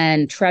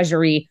FinCEN,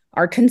 Treasury,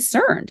 are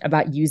concerned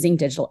about using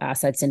digital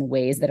assets in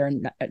ways that are,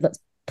 let's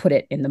put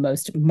it in the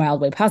most mild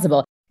way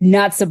possible,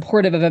 not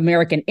supportive of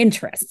American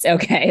interests.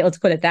 Okay, let's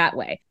put it that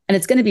way. And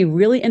it's going to be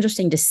really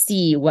interesting to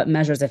see what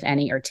measures, if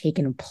any, are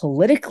taken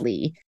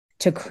politically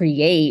to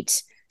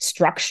create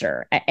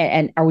structure.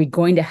 And are we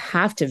going to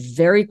have to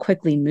very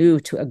quickly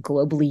move to a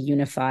globally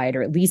unified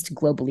or at least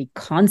globally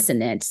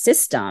consonant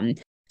system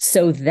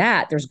so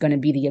that there's going to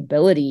be the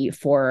ability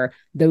for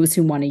those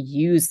who want to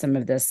use some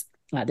of this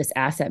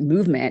asset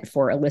movement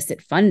for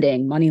illicit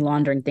funding, money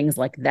laundering, things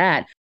like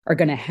that, are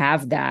going to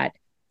have that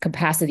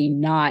capacity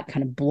not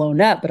kind of blown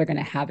up, but are going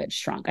to have it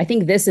shrunk. I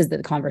think this is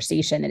the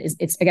conversation.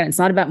 It's again, it's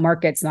not about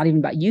markets, not even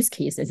about use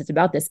cases. It's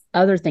about this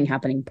other thing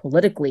happening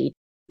politically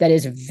that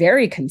is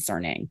very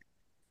concerning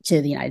to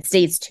the United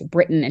States, to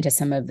Britain, and to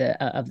some of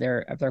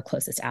their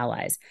closest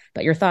allies.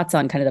 But your thoughts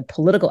on kind of the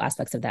political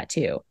aspects of that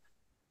too?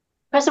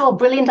 First of all,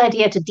 brilliant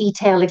idea to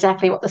detail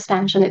exactly what the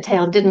stanchion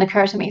entailed. Didn't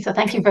occur to me, so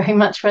thank you very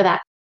much for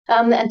that.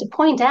 And to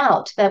point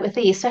out that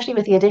especially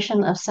with the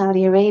addition of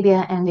Saudi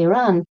Arabia and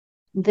Iran,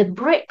 the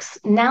BRICS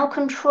now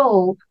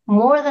control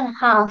more than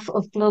half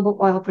of global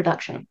oil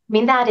production. I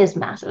mean, that is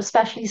massive,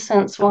 especially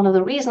since one of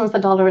the reasons the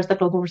dollar is the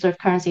global reserve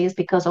currency is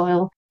because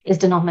oil is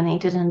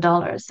denominated in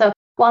dollars. So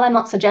while I'm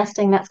not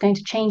suggesting that's going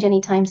to change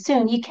anytime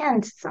soon, you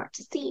can start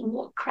to see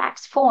what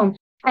cracks form.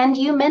 And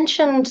you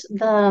mentioned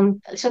the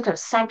sort of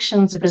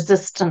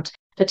sanctions-resistant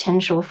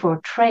potential for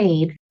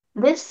trade.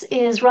 This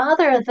is,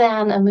 rather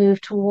than a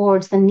move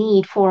towards the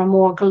need for a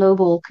more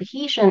global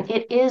cohesion,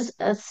 it is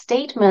a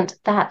statement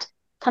that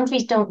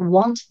countries don't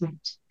want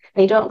that.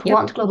 They don't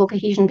want global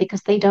cohesion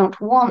because they don't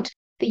want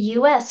the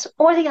US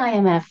or the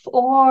IMF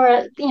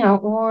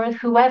or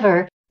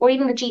whoever, or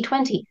even the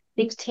G20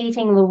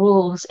 dictating the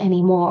rules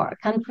anymore.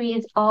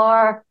 Countries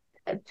are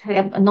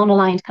a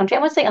non-aligned country.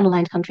 I would say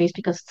unaligned countries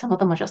because some of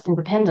them are just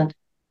independent.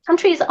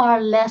 Countries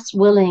are less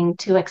willing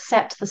to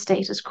accept the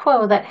status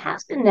quo that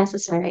has been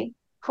necessary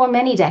for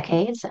many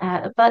decades,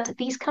 but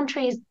these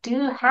countries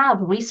do have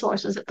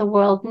resources that the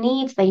world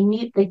needs. They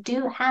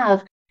do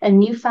have a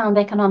newfound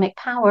economic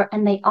power,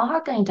 and they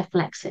are going to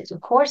flex it.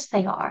 Of course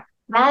they are.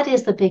 That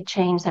is the big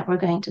change that we're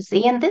going to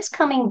see. And this,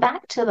 coming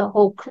back to the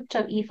whole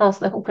crypto ethos,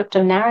 the whole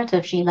crypto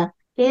narrative, Sheila,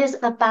 is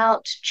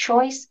about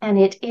choice, and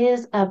it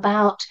is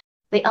about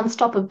the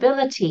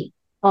unstoppability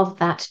of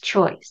that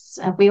choice.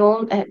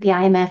 The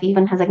IMF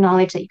even has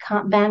acknowledged that you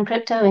can't ban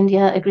crypto.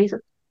 India agrees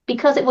with,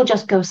 because it will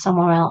just go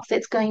somewhere else.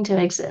 It's going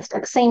to exist.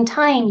 At the same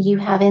time, you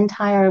have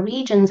entire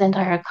regions,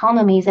 entire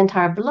economies,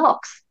 entire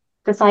blocks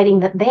deciding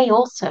that they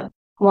also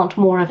want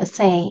more of a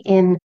say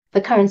in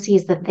the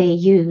currencies that they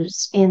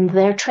use, in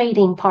their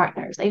trading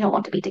partners. They don't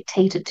want to be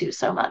dictated to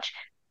so much.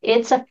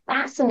 It's a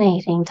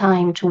fascinating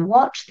time to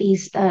watch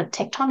these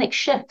tectonic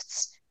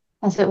shifts,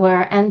 as it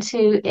were, and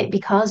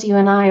because you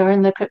and I are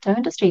in the crypto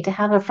industry, to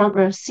have a front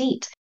row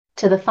seat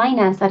to the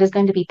finance that is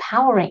going to be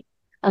powering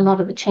a lot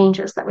of the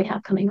changes that we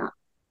have coming up.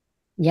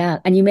 Yeah,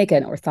 and you make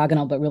an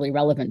orthogonal but really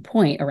relevant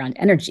point around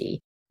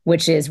energy,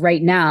 which is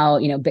right now,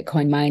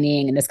 Bitcoin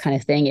mining and this kind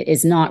of thing, it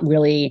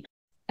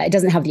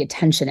doesn't have the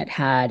attention it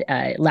had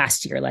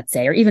last year, let's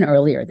say, or even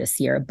earlier this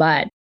year.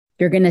 But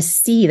you're going to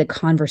see the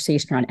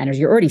conversation around energy.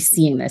 You're already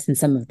seeing this in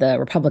some of the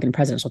Republican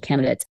presidential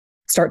candidates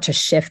start to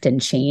shift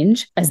and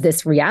change as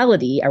this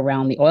reality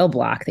around the oil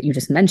block that you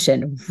just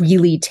mentioned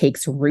really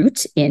takes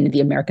root in the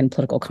American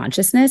political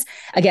consciousness.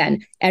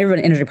 Again, everyone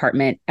in the Energy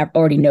Department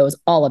already knows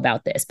all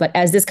about this, but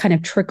as this kind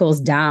of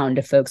trickles down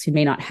to folks who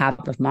may not have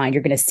of mind,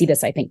 you're going to see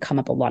this, I think, come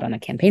up a lot on the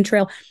campaign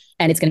trail.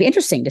 And it's going to be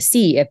interesting to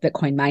see if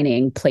Bitcoin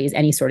mining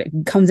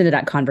comes into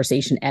that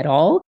conversation at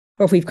all,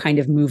 or if we've kind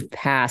of moved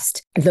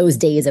past those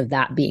days of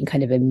that being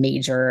kind of a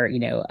major,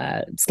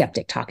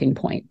 skeptic talking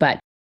point. But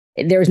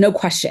there is no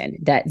question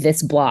that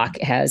this block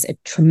has a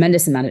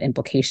tremendous amount of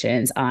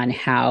implications on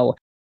how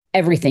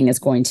everything is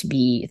going to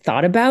be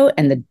thought about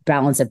and the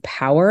balance of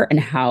power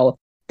and how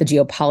the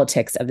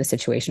geopolitics of the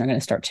situation are going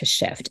to start to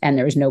shift. And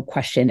there is no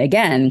question,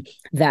 again,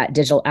 that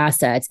digital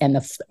assets and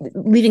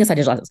leaving aside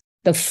digital assets,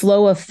 the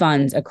flow of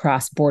funds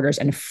across borders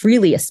and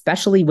freely,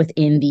 especially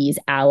within these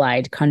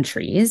allied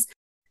countries,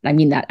 and I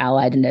mean that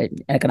allied in an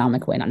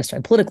economic way, not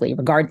necessarily politically,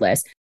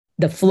 regardless,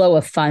 the flow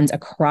of funds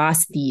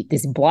across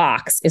these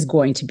blocks is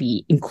going to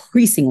be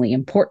increasingly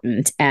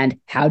important. And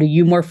how do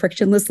you more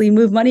frictionlessly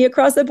move money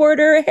across the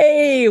border?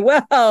 Hey,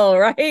 well,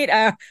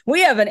 right?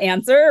 We have an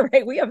answer,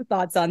 right? We have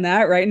thoughts on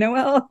that, right,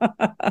 Noelle?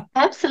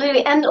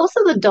 Absolutely. And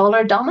also the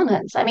dollar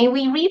dominance. I mean,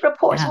 we read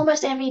reports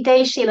almost every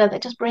day, Sheila,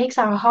 that just breaks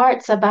our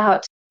hearts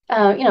about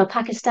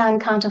Pakistan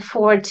can't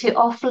afford to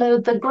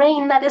offload the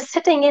grain that is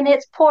sitting in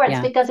its ports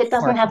because it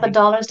doesn't have the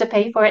dollars to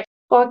pay for it.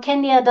 Or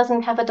Kenya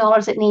doesn't have the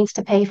dollars it needs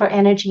to pay for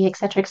energy, et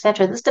cetera, et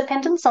cetera. This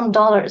dependence on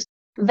dollars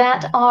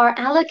that are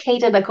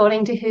allocated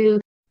according to who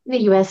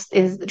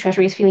the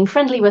Treasury is feeling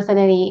friendly with at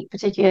any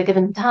particular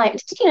given time.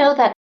 Did you know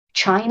that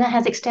China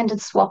has extended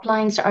swap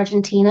lines to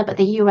Argentina, but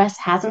the US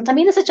hasn't? I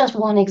mean, this is just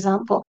one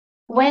example.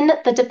 When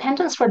the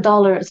dependence for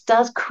dollars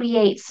does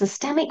create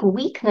systemic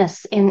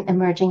weakness in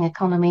emerging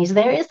economies,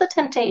 there is the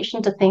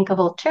temptation to think of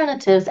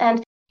alternatives.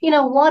 And,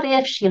 what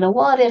if, Sheila,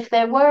 what if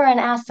there were an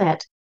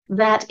asset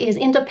that is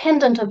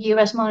independent of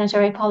US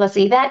monetary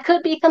policy that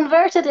could be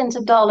converted into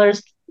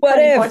dollars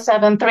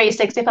 24/7,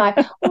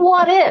 365?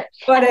 What if?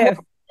 What if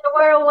there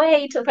were a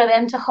way for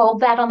them to hold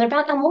that on their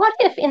back? And what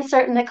if in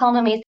certain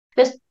economies,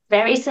 this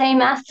very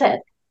same asset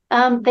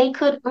they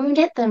could earn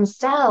it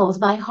themselves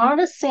by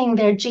harnessing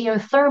their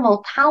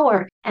geothermal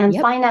power and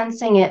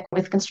financing it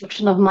with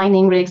construction of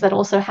mining rigs that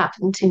also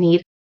happen to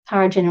need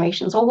power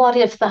generations. Or what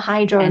if the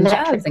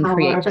hydroelectric and power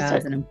create of a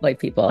jobs and employ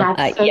people?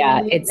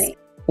 Absolutely.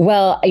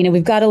 Well,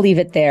 we've got to leave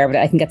it there, but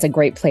I think that's a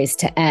great place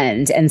to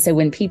end. And so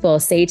when people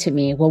say to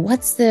me, well, what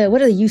are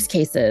the use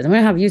cases? I'm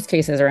going to have use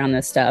cases around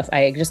this stuff.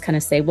 I just kind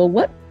of say, well,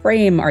 what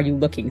frame are you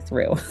looking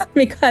through?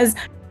 Because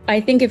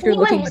I think if you're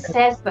anyone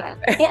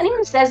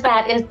who says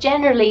that is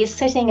generally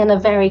sitting in a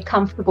very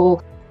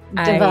comfortable,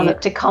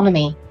 developed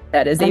economy.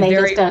 That is a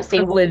very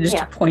privileged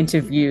point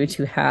of view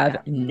to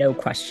have, no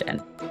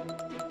question.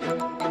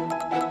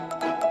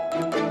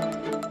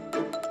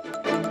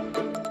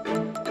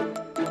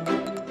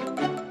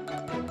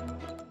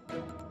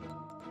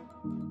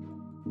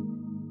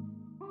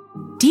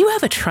 Do you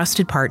have a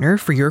trusted partner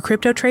for your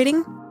crypto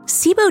trading?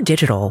 Cboe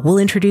Digital will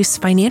introduce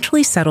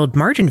financially settled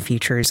margin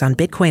futures on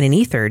Bitcoin and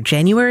Ether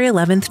January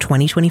 11th,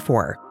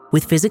 2024,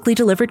 with physically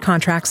delivered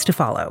contracts to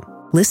follow.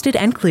 Listed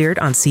and cleared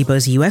on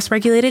Cboe's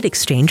U.S.-regulated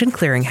exchange and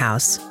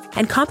clearinghouse,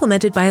 and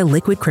complemented by a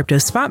liquid crypto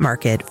spot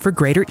market for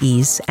greater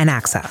ease and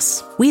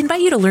access. We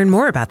invite you to learn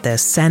more about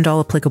this and all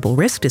applicable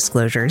risk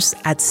disclosures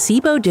at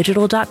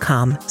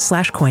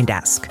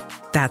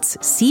cboedigital.com/Coindesk. That's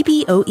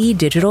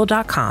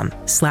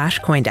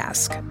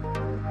cboedigital.com/Coindesk.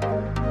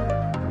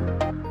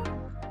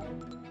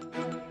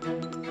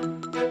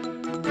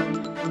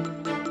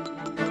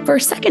 For our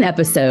second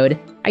episode,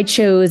 I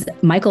chose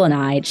Michael and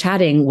I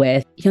chatting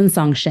with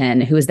Hyun-Song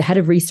Shin, who is the head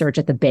of research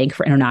at the Bank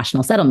for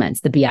International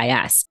Settlements, the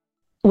BIS.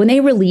 When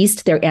they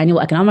released their annual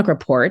economic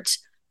report,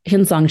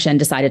 Hyun-Song Shin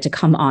decided to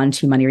come on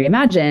to Money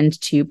Reimagined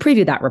to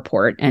preview that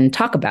report and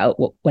talk about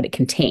what it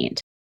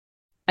contained.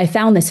 I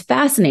found this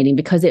fascinating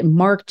because it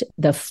marked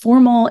the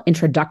formal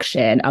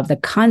introduction of the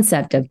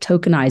concept of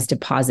tokenized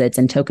deposits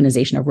and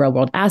tokenization of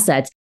real-world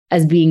assets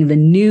as being the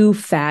new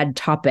fad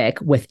topic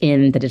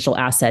within the digital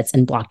assets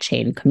and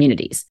blockchain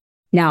communities.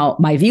 Now,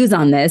 my views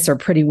on this are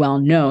pretty well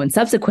known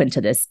subsequent to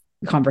this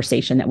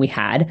conversation that we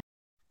had.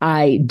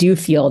 I do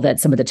feel that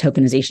some of the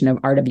tokenization of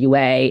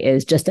RWA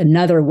is just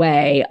another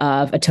way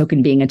of a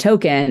token being a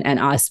token and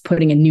us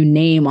putting a new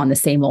name on the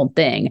same old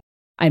thing.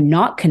 I'm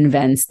not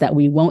convinced that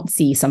we won't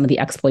see some of the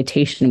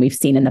exploitation we've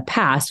seen in the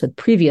past with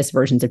previous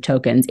versions of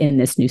tokens in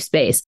this new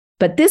space.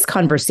 But this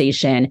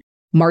conversation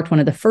marked one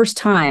of the first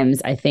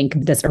times I think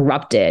this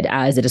erupted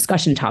as a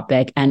discussion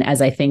topic. And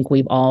as I think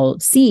we've all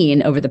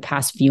seen over the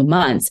past few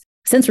months,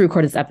 since we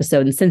recorded this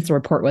episode and since the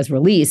report was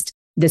released,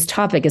 this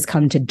topic has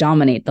come to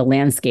dominate the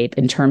landscape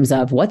in terms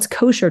of what's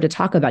kosher to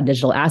talk about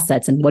digital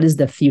assets and what does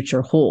the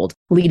future hold.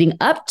 Leading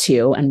up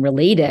to and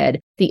related,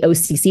 the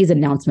OCC's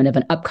announcement of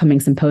an upcoming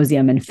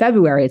symposium in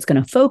February, it's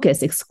going to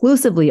focus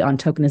exclusively on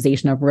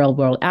tokenization of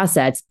real-world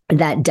assets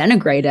that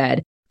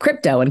denigrated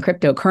crypto and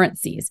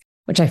cryptocurrencies,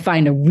 which I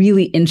find a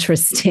really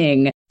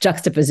interesting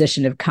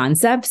juxtaposition of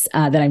concepts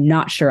that I'm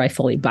not sure I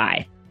fully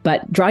buy.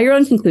 But draw your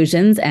own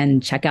conclusions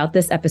and check out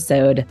this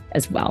episode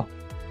as well.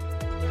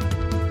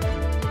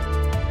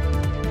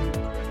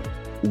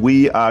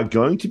 We are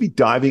going to be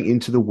diving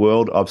into the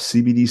world of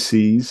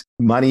CBDCs,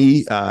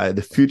 money,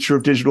 the future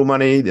of digital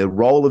money, the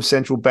role of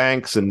central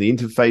banks, and the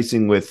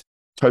interfacing with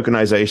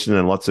tokenization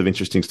and lots of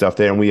interesting stuff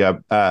there. And we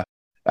are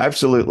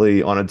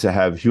absolutely honored to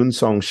have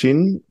Hyun-Song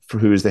Shin,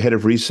 who is the head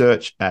of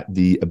research at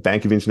the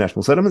Bank of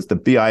International Settlements, the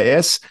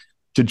BIS,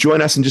 to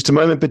join us in just a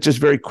moment. But just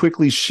very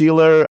quickly,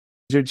 Sheila, is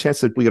there a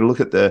chance that we get a look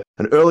at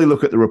an early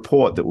look at the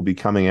report that will be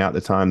coming out the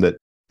time that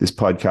this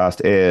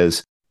podcast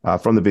airs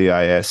from the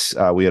BIS?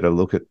 We had a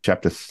look at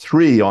chapter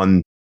 3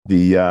 on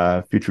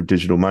the future of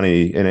digital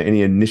money. And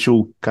any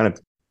initial kind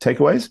of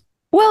takeaways?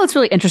 Well, it's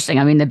really interesting.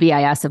 I mean, the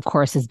BIS, of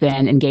course, has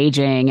been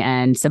engaging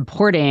and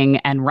supporting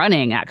and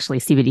running actually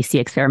CBDC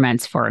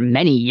experiments for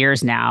many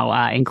years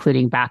now,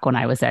 including back when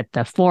I was at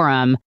the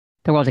forum,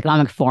 the World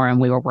Economic Forum.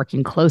 We were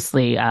working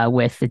closely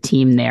with the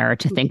team there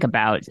to think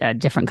about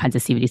different kinds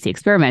of CBDC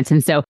experiments.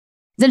 And so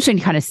it's interesting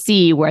to kind of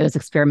see where those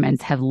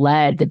experiments have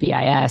led the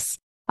BIS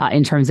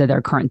in terms of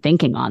their current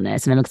thinking on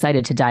this. And I'm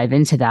excited to dive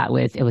into that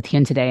with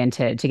Hyun today and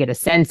to get a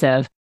sense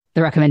of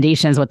the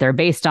recommendations, what they're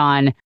based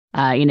on,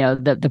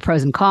 the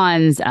pros and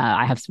cons.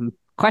 I have some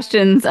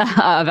questions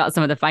about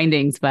some of the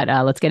findings, but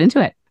let's get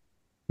into it.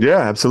 Yeah,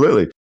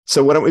 absolutely.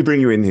 So why don't we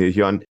bring you in here,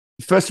 Hyun?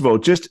 First of all,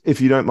 just if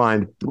you don't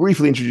mind,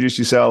 briefly introduce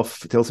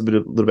yourself, tell us a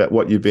little about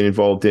what you've been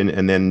involved in,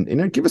 and then,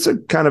 give us a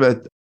kind of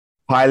a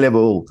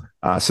high-level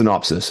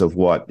synopsis of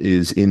what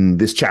is in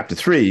this chapter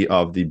 3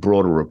 of the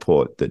broader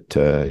report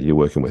that you're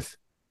working with.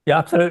 Yeah,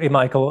 absolutely,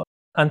 Michael.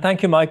 And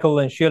thank you, Michael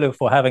and Sheila,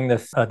 for having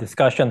this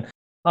discussion.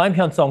 I'm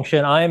Hyun-Song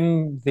Shin.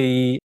 I'm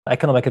the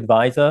economic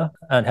advisor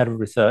and head of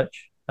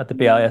research at the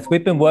BIS.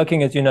 We've been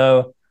working, as you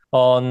know,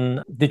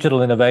 on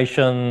digital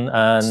innovation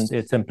and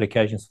its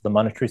implications for the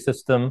monetary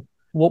system.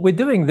 What we're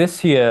doing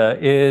this year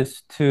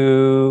is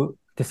to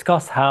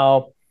discuss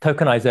how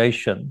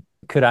tokenization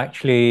could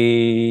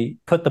actually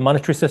put the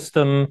monetary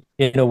system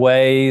in a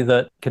way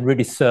that can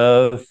really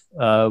serve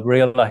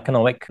real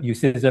economic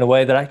uses in a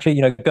way that actually,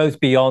 goes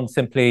beyond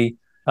simply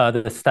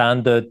the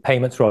standard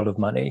payments role of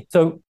money.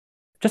 So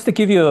Just to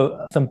give you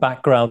some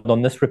background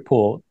on this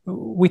report,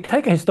 we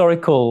take a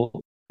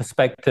historical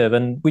perspective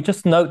and we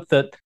just note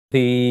that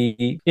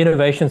the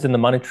innovations in the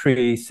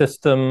monetary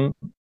system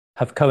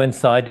have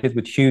coincided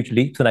with huge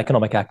leaps in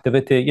economic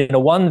activity.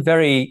 One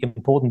very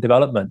important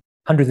development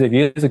hundreds of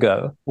years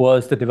ago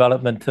was the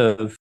development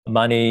of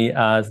money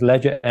as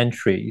ledger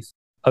entries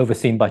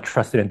overseen by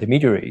trusted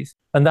intermediaries.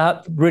 And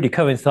that really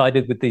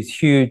coincided with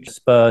this huge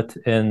spurt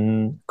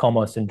in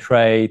commerce and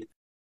trade.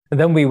 And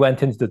then we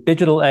went into the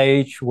digital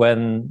age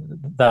when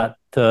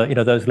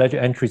those ledger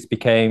entries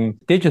became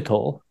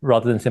digital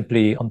rather than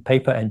simply on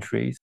paper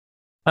entries.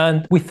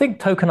 And we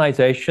think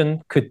tokenization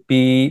could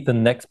be the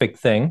next big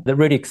thing that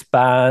really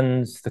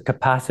expands the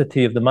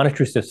capacity of the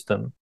monetary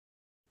system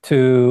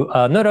to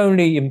not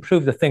only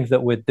improve the things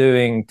that we're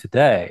doing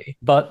today,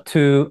 but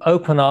to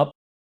open up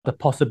the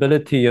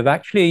possibility of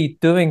actually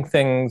doing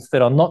things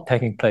that are not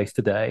taking place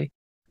today,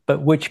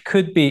 but which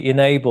could be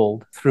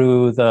enabled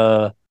through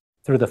the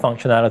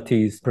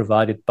functionalities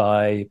provided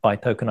by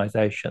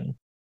tokenization.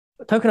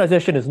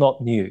 Tokenization is not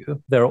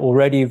new. There are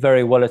already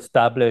very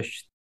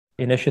well-established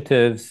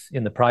initiatives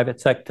in the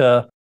private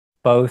sector,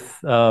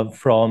 both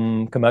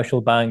from commercial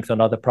banks and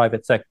other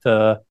private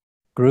sector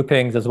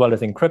groupings, as well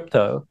as in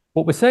crypto.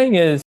 What we're saying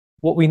is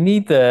what we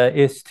need there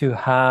is to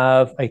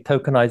have a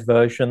tokenized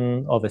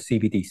version of a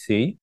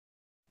CBDC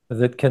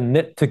that can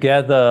knit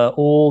together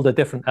all the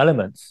different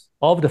elements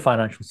of the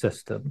financial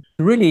system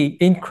to really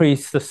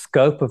increase the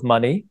scope of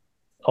money,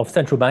 of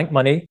central bank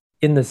money,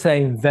 in the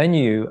same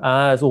venue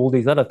as all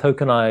these other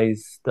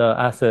tokenized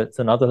assets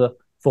and other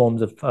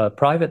forms of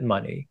private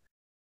money,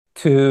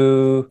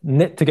 to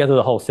knit together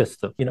the whole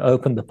system,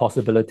 open the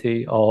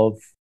possibility of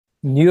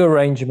new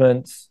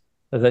arrangements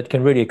that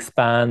can really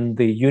expand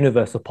the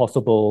universe of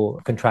possible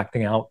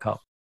contracting outcome.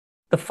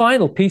 The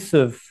final piece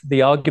of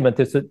the argument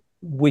is that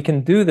we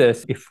can do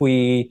this if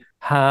we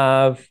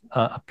have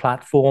a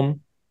platform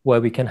where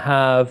we can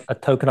have a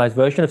tokenized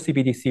version of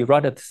CBDC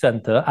right at the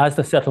center as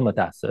the settlement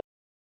asset.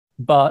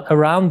 But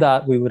around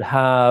that, we would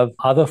have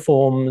other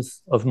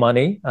forms of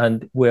money,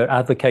 and we're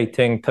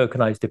advocating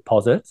tokenized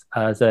deposits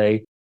as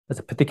a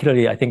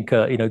particularly, I think,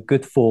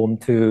 good form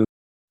to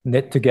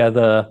knit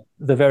together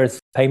the various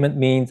payment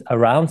means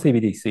around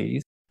CBDCs,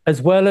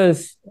 as well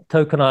as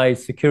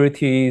tokenized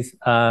securities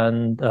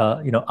and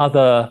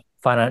other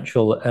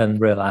financial and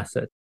real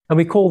assets. And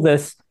we call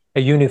this a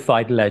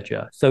unified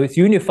ledger. So it's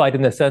unified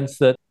in the sense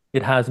that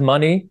it has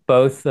money,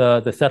 both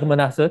the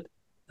settlement asset,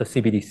 the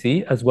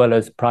CBDC, as well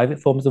as private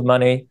forms of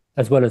money,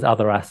 as well as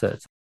other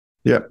assets.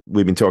 Yeah,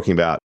 we've been talking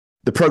about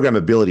the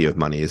programmability of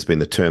money has been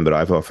the term that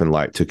I've often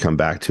liked to come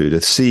back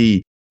to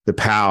see the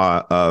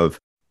power of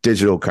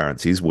digital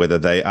currencies, whether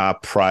they are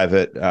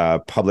private,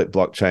 public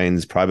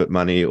blockchains, private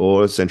money,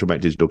 or central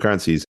bank digital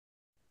currencies,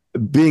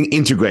 being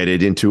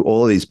integrated into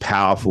all of these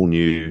powerful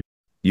new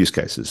use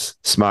cases,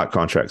 smart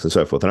contracts and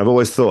so forth. And I've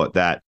always thought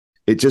that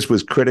it just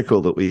was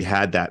critical that we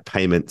had that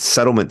payment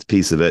settlement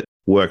piece of it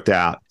worked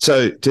out.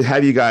 So to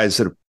have you guys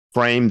sort of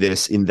frame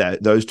this in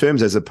those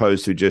terms, as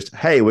opposed to just,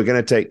 hey, we're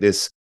going to take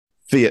this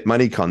fiat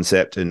money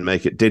concept and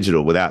make it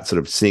digital without sort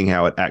of seeing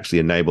how it actually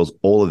enables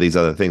all of these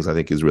other things, I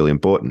think is really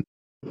important.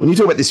 When you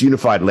talk about this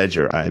unified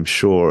ledger, I'm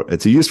sure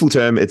it's a useful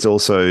term. It's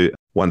also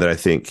one that I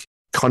think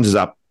conjures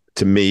up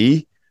to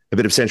me a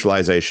bit of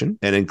centralization.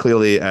 And then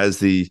clearly as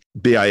the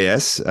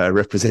BIS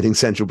representing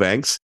central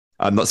banks,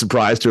 I'm not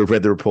surprised to have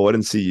read the report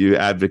and see you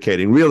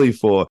advocating really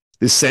for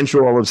this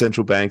central role of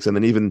central banks. And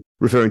then even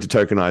referring to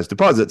tokenized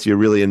deposits, you're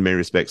really in many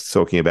respects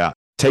talking about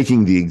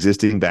taking the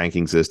existing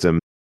banking system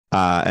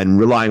and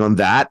relying on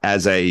that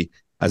as a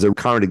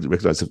current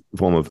recognized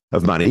form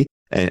of money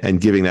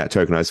and giving that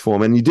tokenized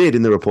form. And you did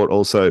in the report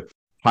also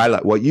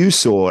highlight what you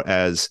saw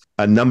as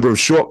a number of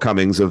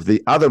shortcomings of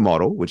the other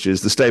model, which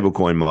is the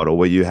stablecoin model,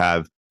 where you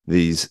have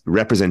these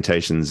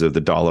representations of the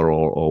dollar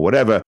or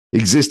whatever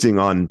existing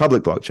on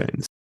public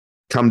blockchains.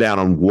 Come down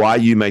on why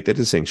you make that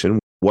distinction,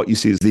 what you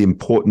see as the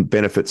important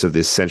benefits of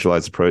this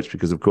centralized approach,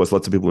 because of course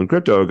lots of people in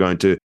crypto are going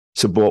to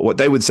support what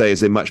they would say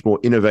is a much more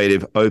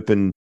innovative,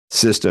 open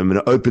system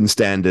and open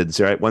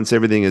standards, right? Once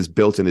everything is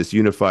built in this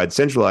unified,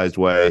 centralized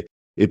way,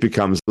 it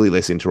becomes really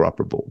less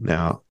interoperable.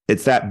 Now,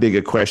 it's that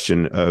bigger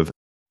question of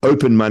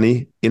open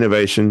money,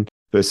 innovation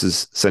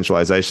versus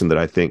centralization that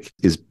I think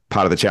is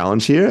part of the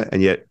challenge here.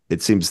 And yet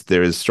it seems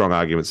there is strong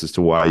arguments as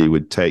to why you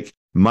would take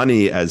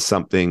money as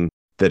something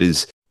that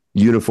is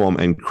uniform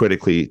and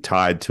critically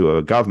tied to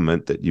a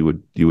government, that you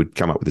would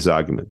come up with this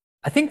argument.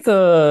 I think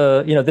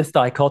this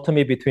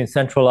dichotomy between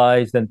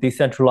centralized and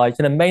decentralized,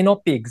 and it may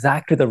not be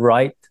exactly the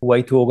right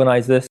way to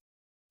organize this.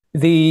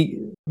 The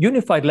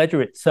unified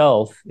ledger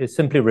itself is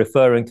simply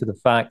referring to the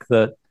fact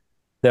that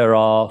there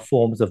are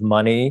forms of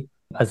money,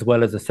 as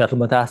well as a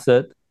settlement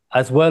asset,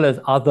 as well as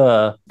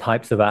other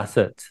types of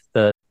assets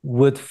that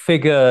would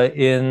figure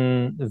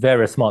in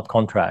various smart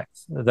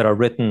contracts that are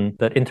written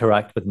that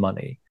interact with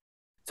money.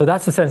 So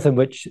that's the sense in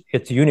which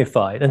it's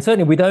unified. And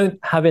certainly we don't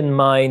have in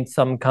mind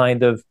some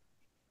kind of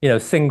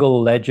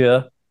single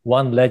ledger,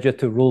 one ledger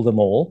to rule them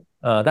all.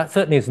 That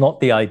certainly is not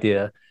the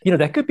idea.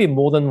 There could be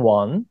more than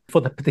one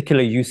for the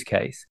particular use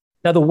case.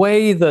 Now, the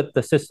way that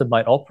the system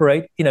might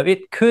operate,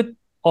 it could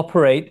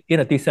operate in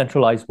a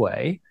decentralized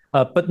way,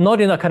 but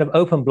not in a kind of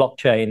open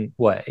blockchain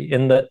way,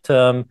 in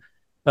that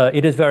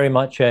it is very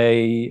much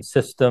a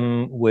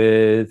system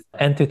with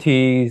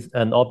entities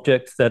and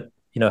objects that,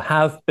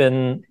 have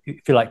been,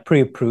 if you like,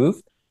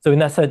 pre-approved. So in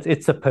that sense,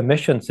 it's a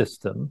permission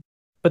system.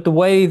 But the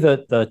way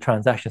that the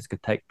transactions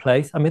could take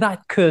place,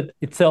 that could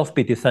itself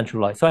be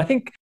decentralized. So I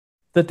think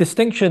the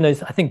distinction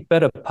is,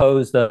 better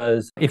posed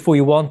as, if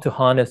we want to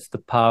harness the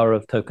power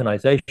of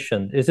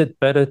tokenization, is it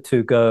better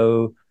to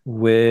go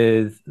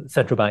with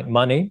central bank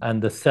money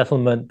and the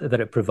settlement that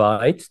it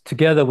provides,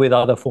 together with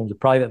other forms of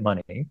private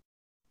money?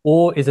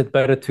 Or is it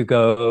better to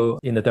go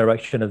in the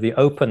direction of the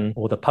open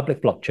or the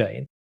public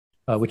blockchain,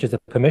 which is a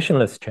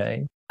permissionless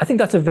chain? I think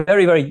that's a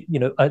very, very,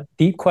 a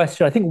deep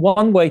question. I think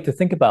one way to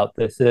think about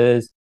this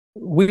is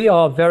we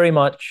are very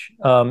much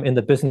in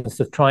the business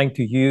of trying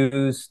to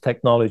use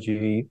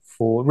technology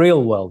for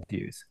real world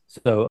use.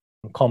 So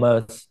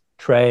commerce,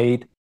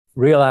 trade,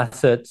 real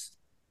assets,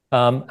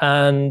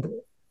 and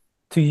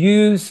to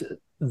use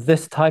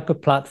this type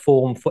of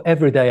platform for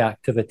everyday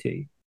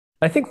activity.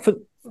 I think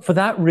for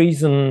that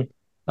reason,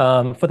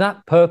 for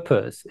that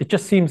purpose, it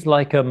just seems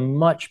like a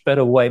much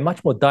better way,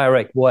 much more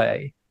direct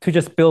way to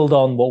just build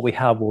on what we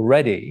have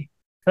already.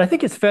 And I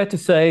think it's fair to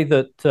say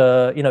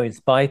that, in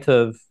spite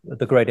of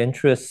the great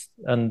interest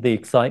and the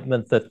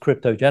excitement that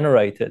crypto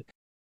generated,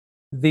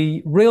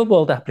 the real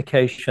world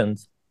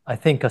applications, I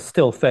think, are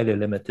still fairly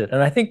limited.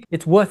 And I think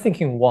it's worth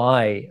thinking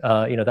why,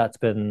 that's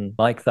been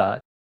like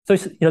that. So,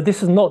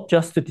 this is not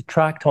just to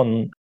detract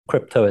on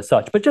crypto as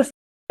such, but let's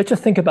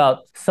just think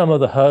about some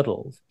of the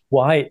hurdles,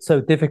 why it's so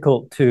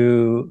difficult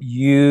to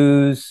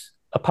use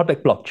a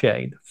public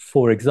blockchain,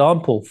 for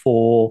example,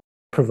 for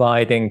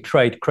providing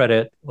trade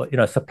credit,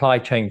 supply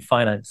chain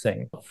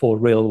financing for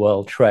real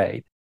world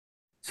trade.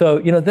 So,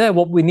 there,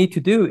 what we need to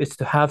do is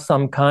to have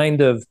some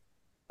kind of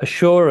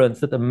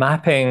assurance that the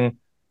mapping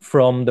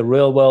from the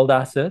real world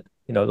asset,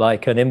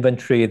 like an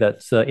inventory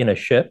that's in a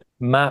ship,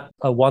 map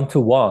a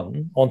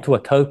one-to-one onto a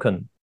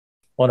token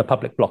on a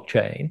public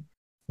blockchain.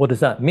 What does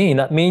that mean?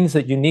 That means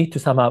that you need to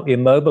somehow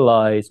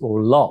immobilize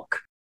or lock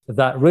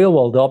that real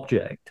world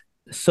object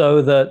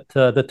so that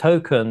the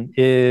token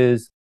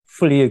is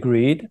fully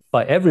agreed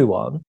by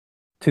everyone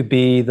to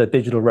be the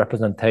digital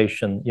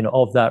representation,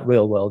 of that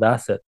real world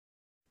asset.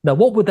 Now,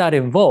 what would that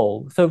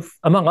involve? So,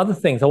 among other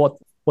things,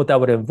 what that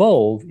would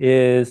involve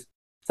is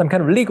some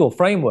kind of legal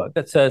framework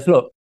that says,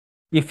 look,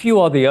 if you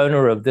are the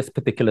owner of this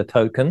particular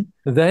token,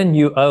 then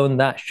you own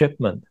that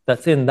shipment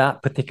that's in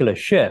that particular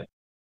ship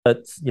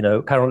that's,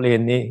 currently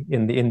in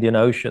the Indian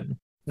Ocean.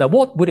 Now,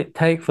 what would it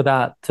take for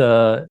that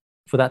to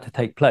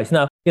take place?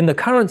 Now, in the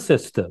current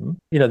system,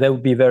 there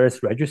would be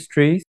various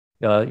registries.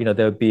 There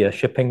would be a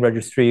shipping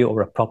registry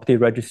or a property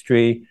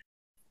registry.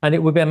 And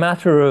it would be a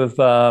matter of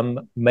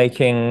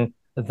making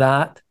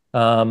that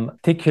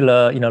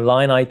particular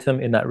line item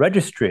in that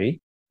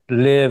registry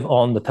live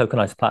on the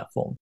tokenized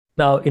platform.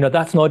 Now,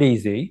 that's not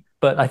easy,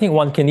 but I think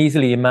one can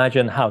easily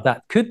imagine how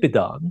that could be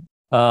done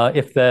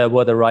if there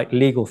were the right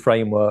legal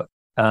framework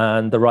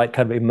and the right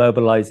kind of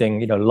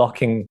immobilizing,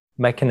 locking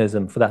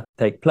mechanism for that to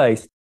take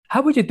place.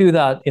 How would you do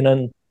that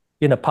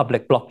in a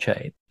public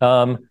blockchain?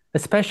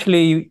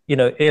 Especially,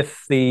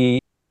 if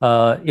the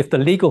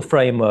legal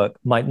framework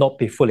might not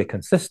be fully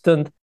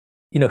consistent,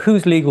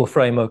 whose legal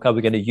framework are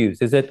we going to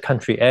use? Is it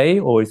country A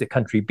or is it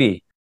country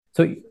B?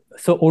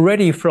 So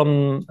already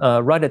from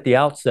right at the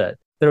outset,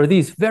 there are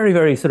these very,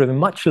 very sort of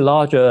much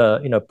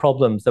larger,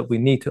 problems that we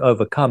need to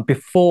overcome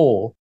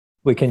before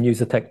we can use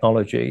the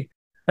technology.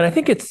 And I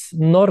think it's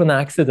not an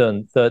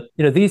accident that,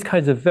 these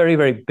kinds of very,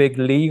 very big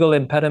legal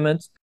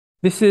impediments,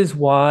 this is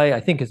why I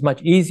think it's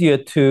much easier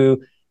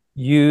to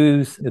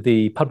use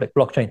the public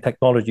blockchain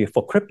technology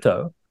for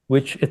crypto,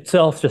 which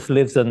itself just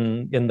lives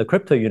in the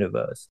crypto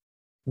universe,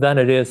 than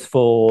it is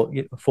for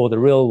the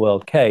real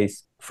world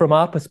case. From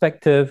our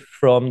perspective,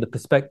 from the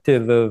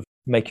perspective of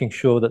making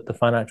sure that the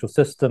financial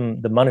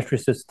system, the monetary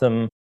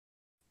system,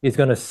 is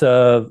going to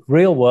serve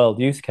real world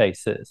use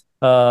cases,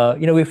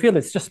 we feel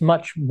it's just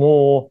much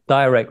more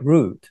direct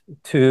route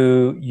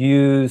to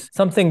use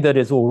something that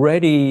is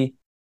already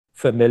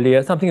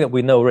familiar, something that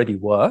we know already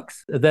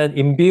works, then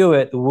imbue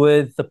it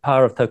with the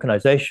power of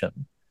tokenization,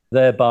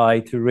 thereby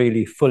to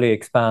really fully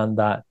expand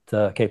that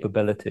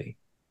capability.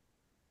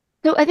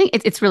 So I think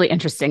it's really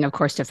interesting, of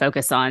course, to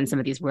focus on some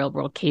of these real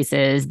world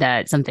cases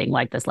that something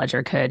like this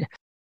ledger could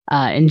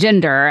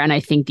engender. And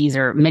I think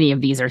many of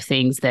these are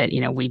things that,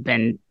 we've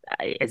been,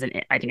 I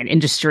think an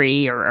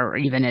industry or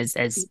even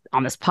as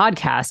on this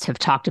podcast have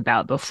talked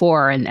about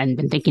before and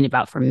been thinking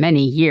about for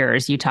many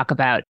years. You talk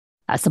about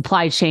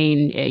supply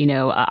chain,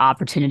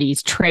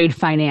 opportunities, trade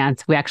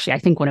finance. We actually, I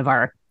think one of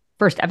our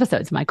first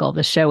episodes, Michael,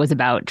 the show was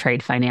about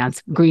trade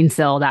finance,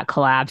 Greensill, that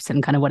collapse,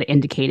 and kind of what it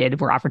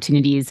indicated were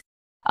opportunities.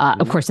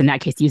 Of course, in that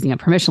case, using a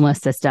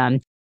permissionless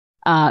system,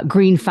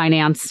 green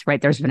finance,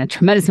 right? There's been a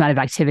tremendous amount of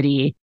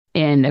activity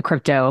in the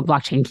crypto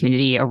blockchain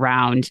community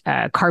around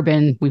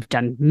carbon. We've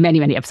done many,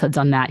 many episodes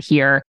on that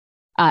here.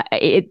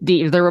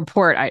 The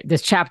report,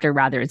 this chapter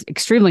rather, is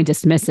extremely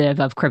dismissive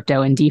of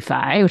crypto and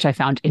DeFi, which I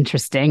found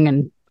interesting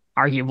and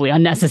arguably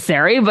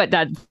unnecessary, but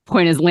that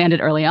point is landed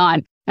early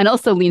on, and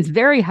also leans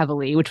very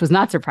heavily, which was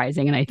not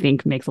surprising and I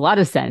think makes a lot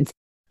of sense,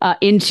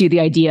 into the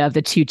idea of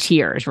the two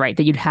tiers, right?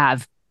 That you'd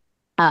have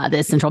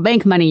the central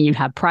bank money, you'd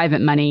have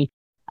private money,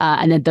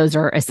 and that those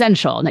are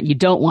essential, and that you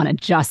don't want to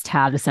just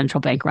have the central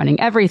bank running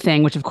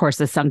everything, which of course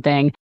is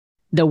something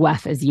the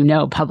WEF, as you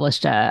know,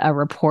 published a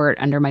report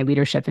under my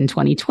leadership in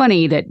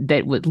 2020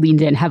 that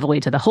leaned in heavily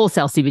to the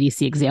wholesale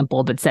CBDC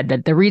example, but said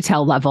that the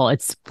retail level,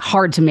 it's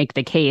hard to make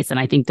the case,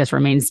 and I think this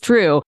remains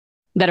true,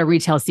 that a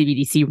retail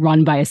CBDC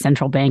run by a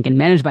central bank and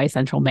managed by a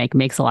central bank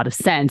makes a lot of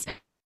sense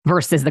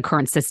versus the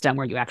current system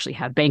where you actually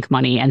have bank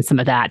money and some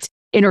of that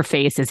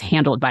interface is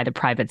handled by the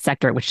private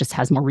sector, which just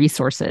has more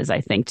resources, I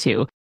think,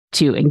 to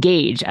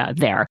engage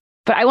there.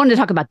 But I wanted to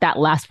talk about that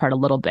last part a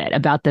little bit,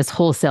 about this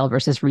wholesale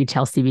versus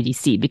retail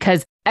CBDC,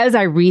 because as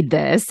I read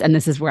this, and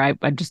this is where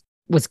I just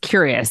was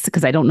curious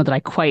because I don't know that I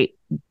quite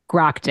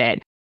grokked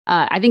it.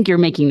 I think you're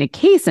making the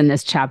case in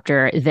this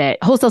chapter that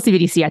wholesale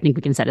CBDC, I think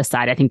we can set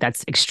aside. I think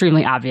that's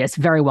extremely obvious,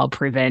 very well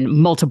proven,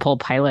 multiple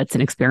pilots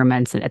and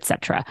experiments, et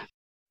cetera.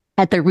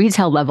 At the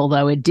retail level,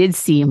 though, it did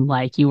seem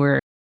like you were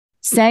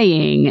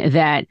saying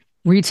that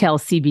retail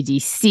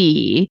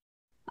CBDC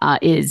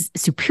is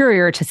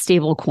superior to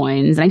stable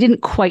coins. And I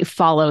didn't quite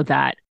follow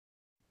that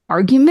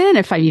argument,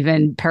 if I'm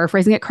even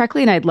paraphrasing it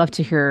correctly. And I'd love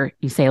to hear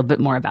you say a bit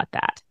more about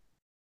that.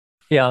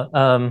 Yeah,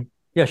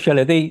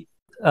 Shelley,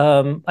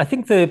 I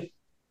think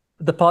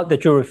the part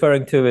that you're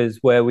referring to is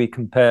where we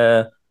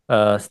compare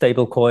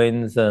stable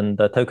coins and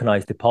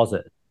tokenized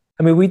deposit.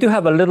 I mean, we do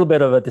have a little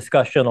bit of a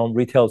discussion on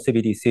retail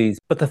CBDCs,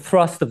 but the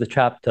thrust of the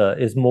chapter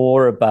is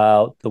more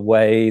about the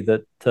way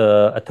that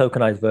a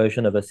tokenized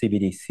version of a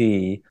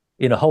CBDC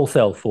in a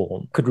wholesale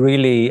form could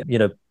really,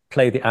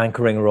 play the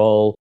anchoring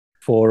role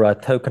for a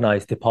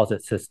tokenized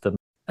deposit system.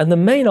 And the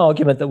main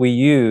argument that we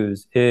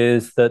use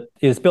is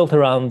built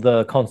around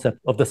the concept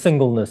of the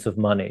singleness of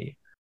money.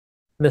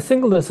 And the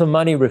singleness of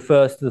money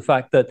refers to the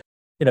fact that,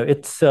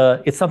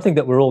 it's something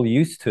that we're all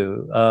used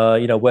to,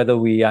 whether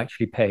we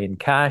actually pay in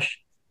cash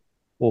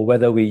or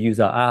whether we use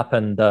our app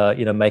and,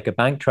 make a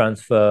bank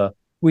transfer.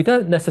 We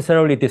don't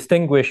necessarily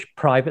distinguish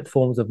private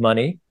forms of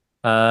money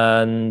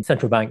and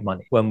central bank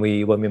money when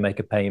we make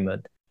a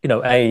payment.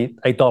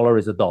 A dollar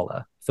is a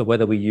dollar. So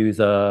whether we use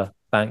a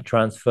bank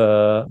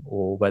transfer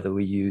or whether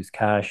we use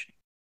cash.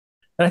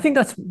 And I think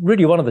that's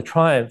really one of the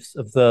triumphs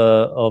of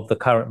the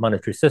current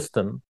monetary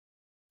system.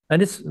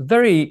 And it's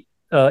very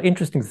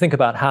interesting to think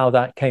about how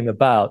that came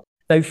about.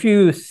 Now, if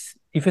you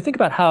think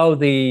about how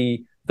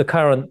the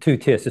current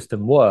two-tier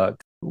system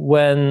worked,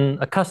 when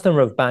a customer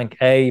of Bank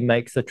A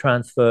makes a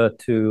transfer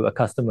to a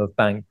customer of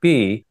Bank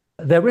B,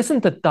 there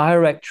isn't a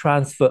direct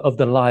transfer of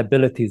the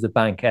liabilities of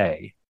Bank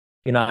A,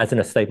 as in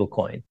a stable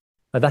coin.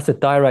 That's a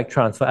direct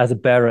transfer as a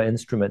bearer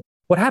instrument.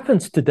 What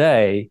happens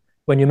today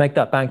when you make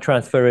that bank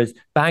transfer is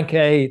Bank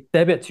A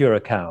debits your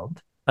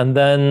account and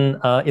then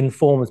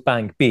informs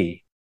Bank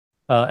B.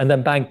 And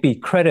then Bank B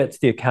credits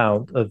the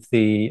account of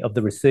the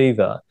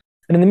receiver.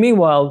 And in the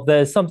meanwhile,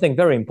 there's something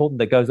very important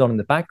that goes on in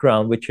the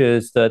background, which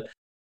is that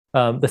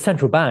the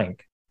central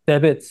bank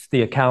debits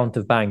the account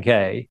of Bank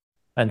A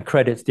and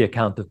credits the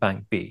account of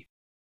Bank B.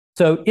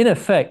 So in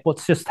effect,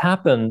 what's just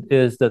happened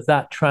is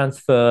that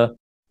transfer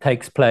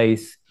takes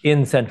place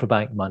in central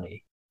bank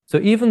money. So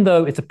even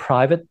though it's a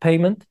private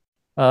payment,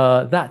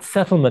 that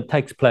settlement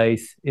takes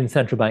place in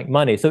central bank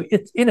money. So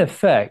it's in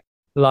effect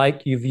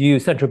like you've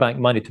used central bank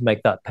money to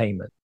make that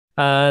payment.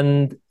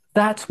 And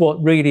that's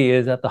what really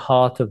is at the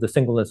heart of the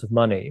singleness of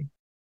money.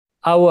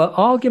 Our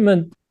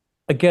argument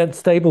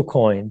against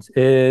stablecoins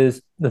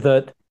is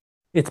that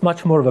it's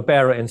much more of a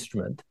bearer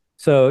instrument.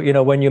 So,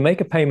 when you make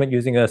a payment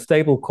using a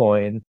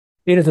stablecoin,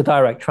 it is a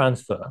direct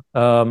transfer.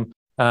 So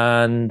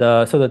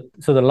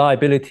the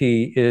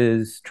liability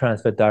is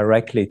transferred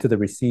directly to the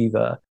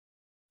receiver.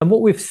 And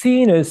what we've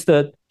seen is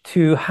that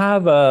to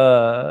have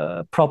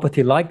a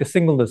property like the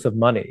singleness of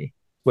money,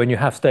 when you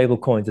have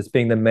stablecoins as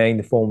being the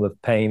main form of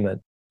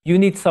payment, you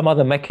need some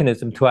other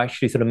mechanism to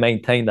actually sort of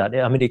maintain that.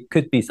 I mean, it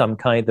could be some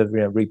kind of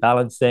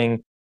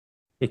rebalancing.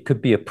 It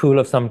could be a pool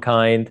of some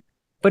kind.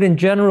 But in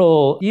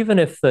general, even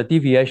if the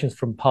deviations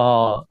from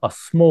par are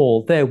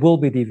small, there will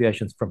be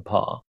deviations from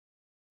par.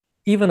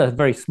 Even a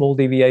very small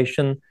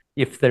deviation,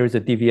 if there is a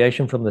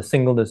deviation from the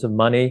singleness of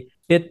money,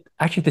 it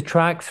actually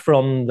detracts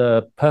from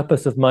the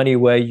purpose of money,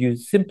 where you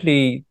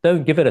simply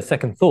don't give it a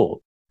second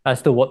thought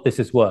as to what this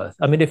is worth.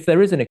 I mean, if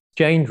there is an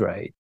exchange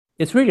rate,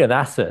 it's really an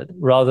asset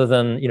rather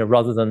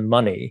than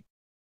money.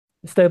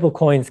 Stable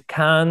coins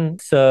can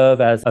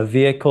serve as a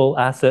vehicle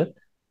asset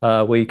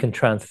where you can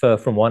transfer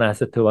from one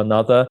asset to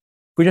another.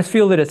 We just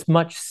feel that it's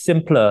much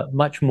simpler,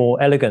 much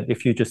more elegant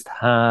if you just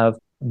have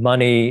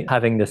money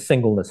having the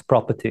singleness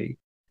property.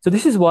 So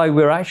this is why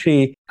we're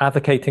actually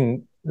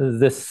advocating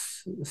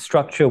this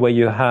structure where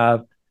you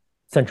have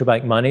central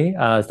bank money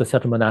as the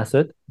settlement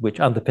asset, which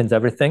underpins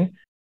everything.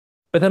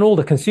 But then all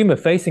the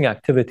consumer-facing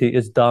activity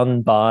is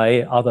done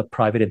by other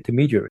private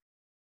intermediaries.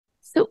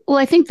 So, well,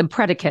 I think the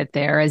predicate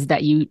there is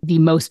that the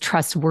most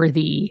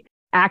trustworthy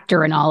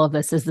actor in all of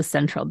this is the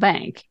central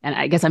bank. And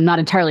I guess I'm not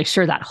entirely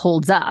sure that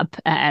holds up.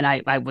 And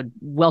I would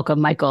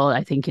welcome Michael.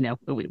 I think,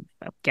 we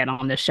get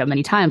on this show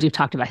many times. We've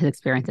talked about his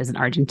experiences in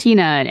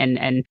Argentina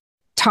and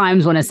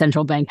times when a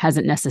central bank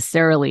hasn't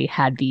necessarily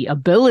had the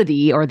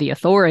ability or the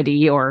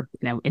authority or,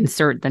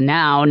 insert the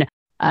noun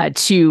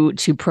to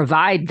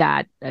provide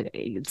that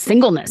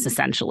singleness,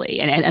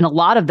 essentially. And a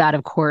lot of that,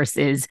 of course,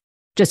 is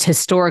just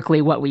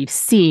historically what we've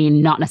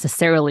seen, not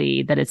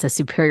necessarily that it's a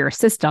superior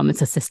system.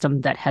 It's a system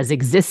that has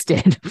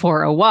existed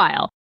for a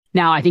while.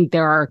 Now, I think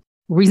there are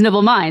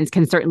reasonable minds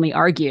can certainly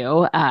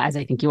argue, as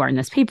I think you are in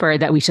this paper,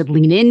 that we should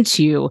lean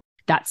into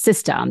that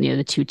system,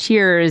 the two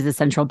tiers, the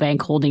central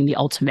bank holding the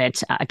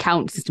ultimate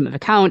system of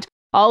account.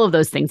 All of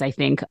those things, I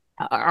think,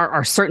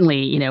 are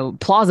certainly,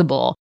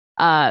 plausible.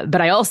 But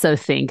I also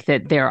think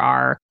that there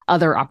are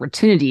other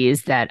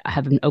opportunities that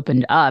have been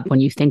opened up when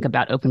you think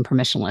about open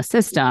permissionless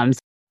systems.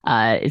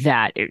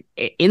 That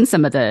in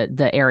some of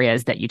the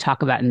areas that you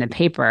talk about in the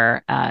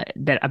paper,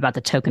 that about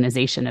the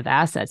tokenization of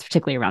assets,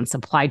 particularly around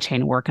supply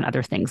chain work and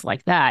other things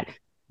like that,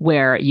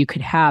 where you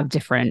could have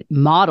different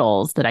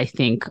models that I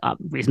think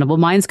reasonable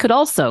minds could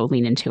also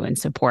lean into and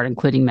support,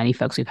 including many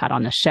folks we've had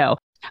on the show.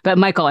 But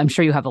Michael, I'm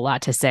sure you have a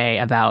lot to say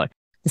about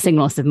the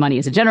singleness of money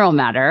as a general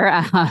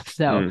matter.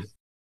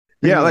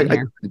 Yeah,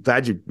 I'm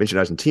glad you mentioned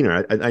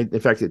Argentina. In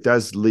fact, it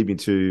does lead me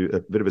to a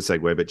bit of a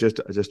segue, but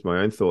just my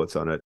own thoughts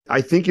on it. I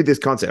think in this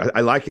concept,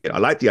 I like it. I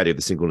like the idea of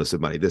the singleness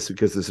of money. This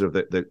because the sort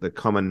of the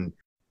common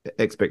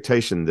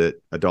expectation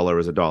that a dollar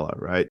is a dollar,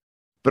 right?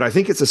 But I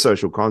think it's a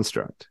social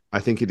construct. I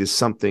think it is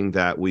something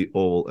that we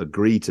all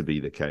agree to be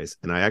the case,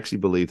 and I actually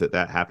believe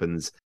that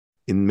happens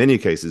in many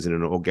cases in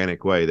an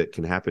organic way that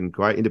can happen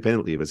quite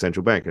independently of a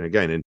central bank. And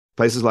again, in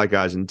places like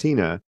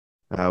Argentina,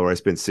 where I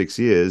spent 6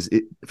 years,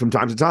 from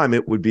time to time,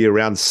 it would be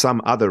around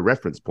some other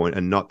reference point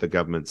and not the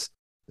government's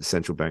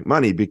central bank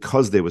money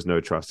because there was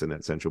no trust in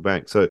that central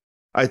bank. So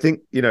I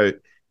think, in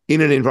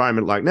an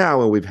environment like now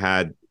where we've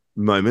had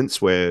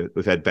moments where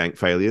we've had bank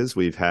failures,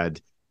 we've had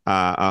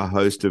a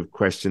host of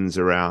questions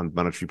around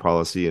monetary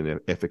policy and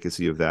the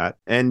efficacy of that,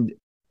 and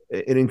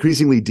an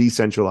increasingly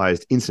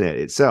decentralized internet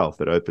itself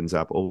that opens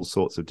up all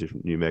sorts of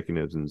different new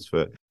mechanisms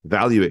for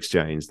value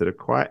exchange that are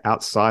quite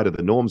outside of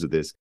the norms of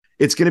this.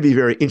 It's going to be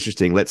very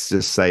interesting, let's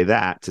just say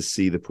that, to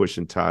see the push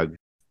and tug,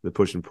 the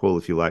push and pull,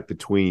 if you like,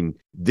 between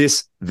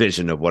this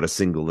vision of what a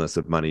singleness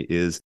of money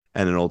is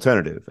and an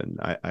alternative. And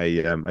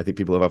I think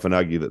people have often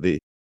argued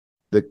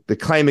that the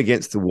claim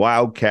against the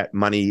wildcat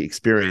money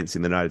experience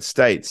in the United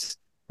States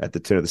at the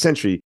turn of the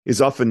century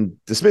is often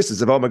dismissed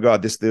as, oh my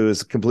God, there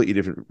was completely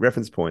different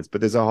reference points.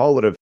 But there's a whole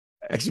lot of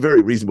actually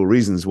very reasonable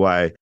reasons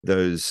why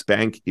those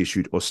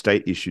bank-issued or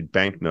state-issued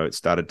banknotes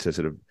started to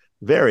sort of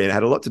vary, and it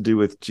had a lot to do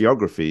with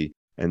geography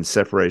and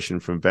separation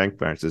from bank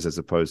branches as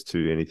opposed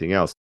to anything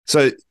else.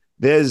 So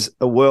there's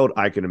a world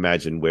I can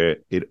imagine where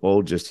it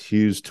all just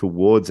hews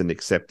towards an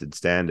accepted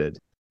standard.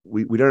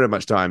 We don't have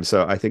much time,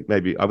 so I think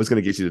maybe I was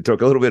going to get you to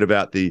talk a little bit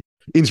about the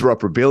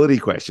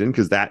interoperability question,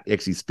 because that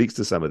actually speaks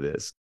to some of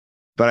this.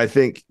 But I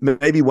think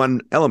maybe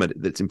one element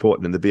that's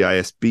important in the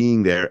BIS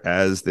being there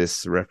as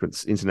this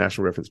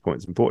international reference point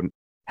is important.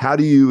 How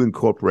do you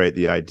incorporate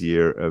the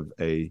idea of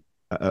a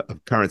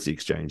currency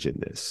exchange in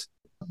this?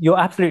 You're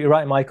absolutely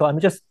right, Michael. I mean,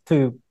 just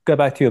to go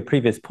back to your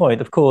previous point,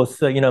 of course,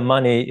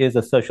 money is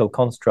a social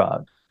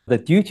construct. The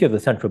duty of the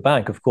central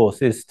bank, of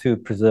course, is to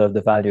preserve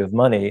the value of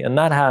money. And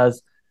that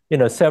has,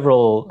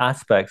 several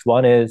aspects.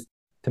 One is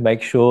to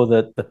make sure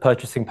that the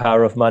purchasing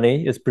power of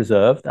money is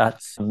preserved.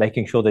 That's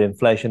making sure that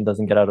inflation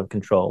doesn't get out of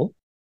control.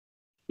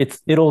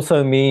 It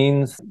also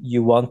means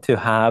you want to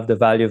have the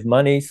value of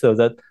money so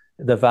that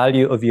the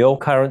value of your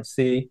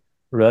currency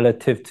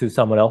relative to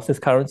someone else's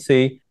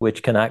currency,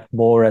 which can act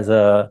more as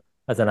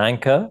an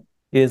anchor,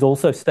 is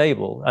also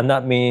stable. And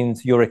that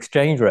means your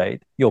exchange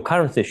rate, your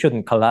currency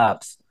shouldn't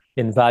collapse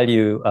in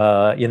value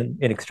in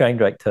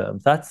exchange rate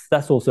terms.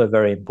 That's also a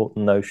very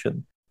important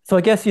notion. So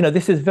I guess,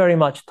 this is very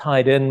much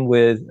tied in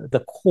with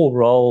the core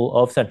role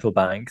of central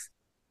banks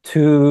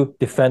to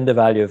defend the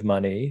value of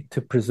money,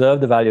 to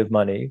preserve the value of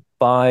money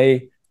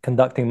by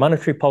conducting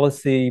monetary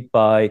policy,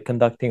 by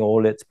conducting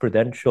all its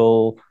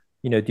prudential,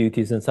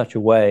 duties in such a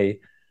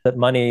way that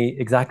money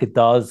exactly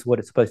does what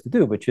it's supposed to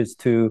do, which is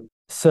to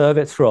serve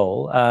its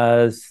role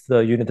as the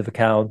unit of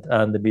account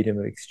and the medium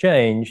of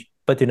exchange,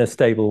 but in a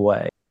stable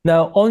way.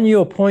 Now, on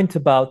your point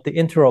about the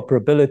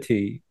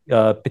interoperability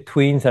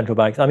between central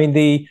banks, I mean,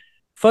 the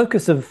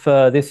focus of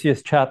this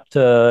year's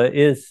chapter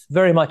is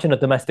very much in a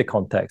domestic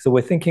context. So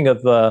we're thinking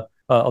of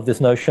this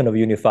notion of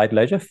unified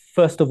ledger,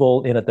 first of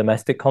all, in a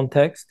domestic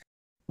context.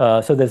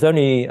 So there's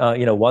only,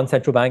 one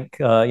central bank,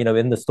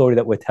 in the story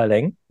that we're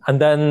telling. And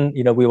then,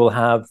 we will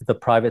have the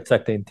private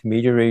sector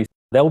intermediaries.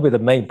 They'll be the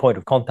main point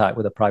of contact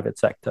with the private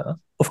sector.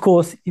 Of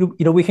course,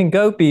 we can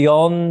go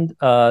beyond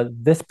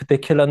this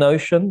particular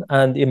notion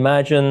and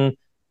imagine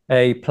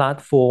a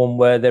platform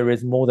where there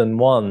is more than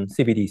one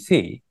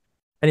CBDC.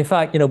 And in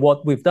fact,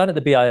 what we've done at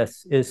the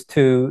BIS is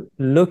to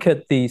look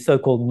at the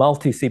so-called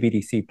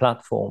multi-CBDC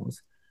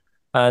platforms.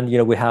 And,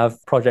 we have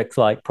projects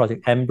like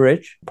Project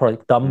Enbridge,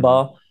 Project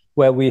Dunbar,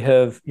 where we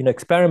have,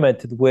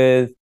 experimented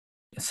with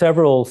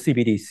several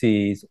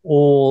CBDCs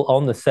all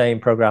on the same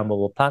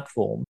programmable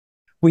platform.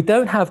 We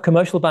don't have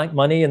commercial bank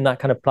money in that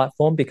kind of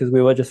platform because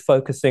we were just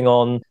focusing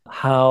on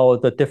how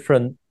the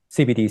different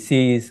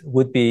CBDCs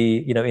would be,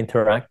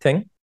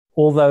 interacting.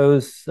 All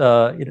those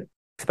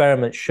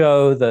experiments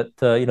show that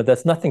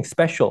there's nothing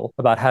special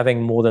about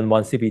having more than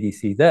one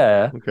CBDC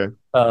there. Okay.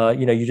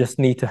 You just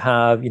need to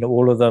have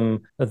all of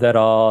them that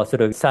are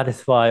sort of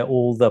satisfy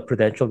all the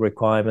prudential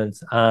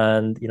requirements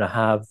and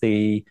have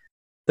the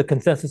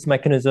consensus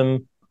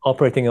mechanism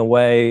operating a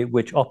way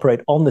which operate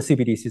on the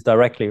CBDCs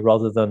directly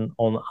rather than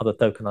on other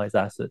tokenized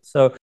assets.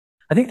 So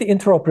I think the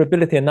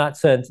interoperability in that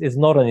sense is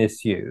not an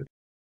issue.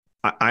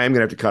 I am going to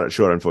have to cut it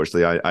short,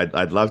 unfortunately.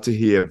 I'd love to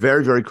hear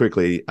very, very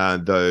quickly,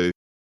 though,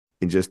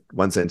 in just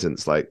one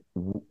sentence, like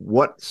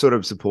what sort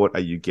of support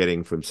are you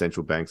getting from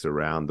central banks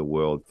around the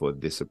world for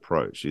this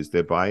approach? Is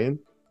there buy-in?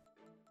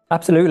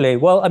 Absolutely.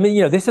 Well, I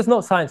mean, this is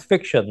not science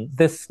fiction.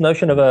 This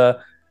notion of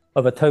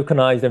a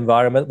tokenized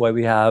environment where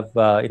we have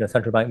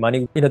central bank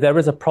money. There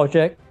is a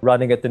project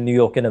running at the New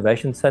York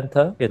Innovation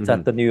Center. It's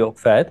at the New York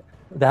Fed.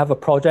 They have a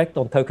project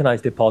on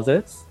tokenized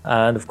deposits,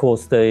 and of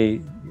course the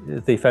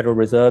Federal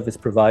Reserve is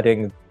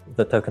providing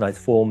the tokenized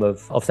form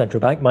of central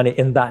bank money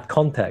in that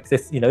context.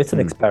 It's it's an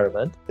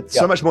experiment. It's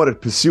so much more to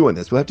pursue in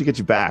this. We'll have to get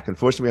you back.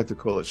 Unfortunately, we have to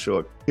call it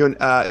short. Hyun,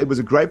 it was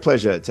a great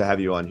pleasure to have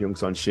you on.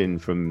 Hyung-Son Shin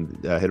from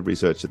Head of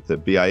Research at the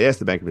BIS,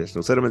 the Bank of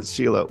International Settlements.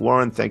 Sheila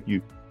Warren, thank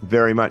you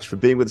very much for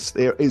being with us.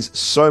 There is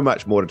so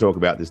much more to talk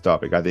about this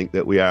topic. I think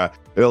that we are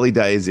early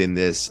days in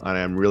this, and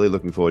I'm really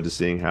looking forward to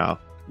seeing how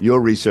your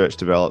research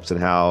develops and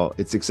how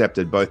it's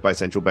accepted both by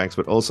central banks,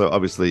 but also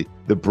obviously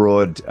the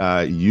broad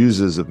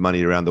users of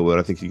money around the world.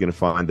 I think you're going to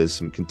find there's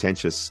some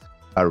contentious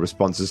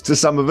responses to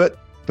some of it,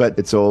 but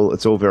it's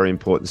all very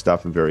important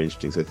stuff and very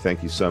interesting. So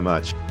thank you so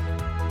much.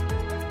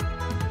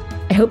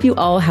 I hope you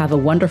all have a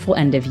wonderful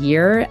end of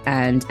year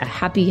and a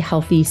happy,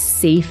 healthy,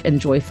 safe, and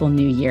joyful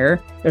new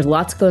year. There's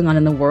lots going on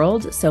in the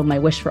world, so my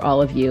wish for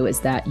all of you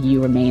is that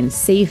you remain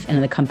safe and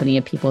in the company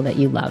of people that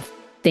you love.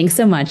 Thanks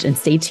so much, and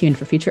stay tuned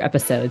for future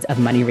episodes of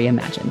Money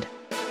Reimagined.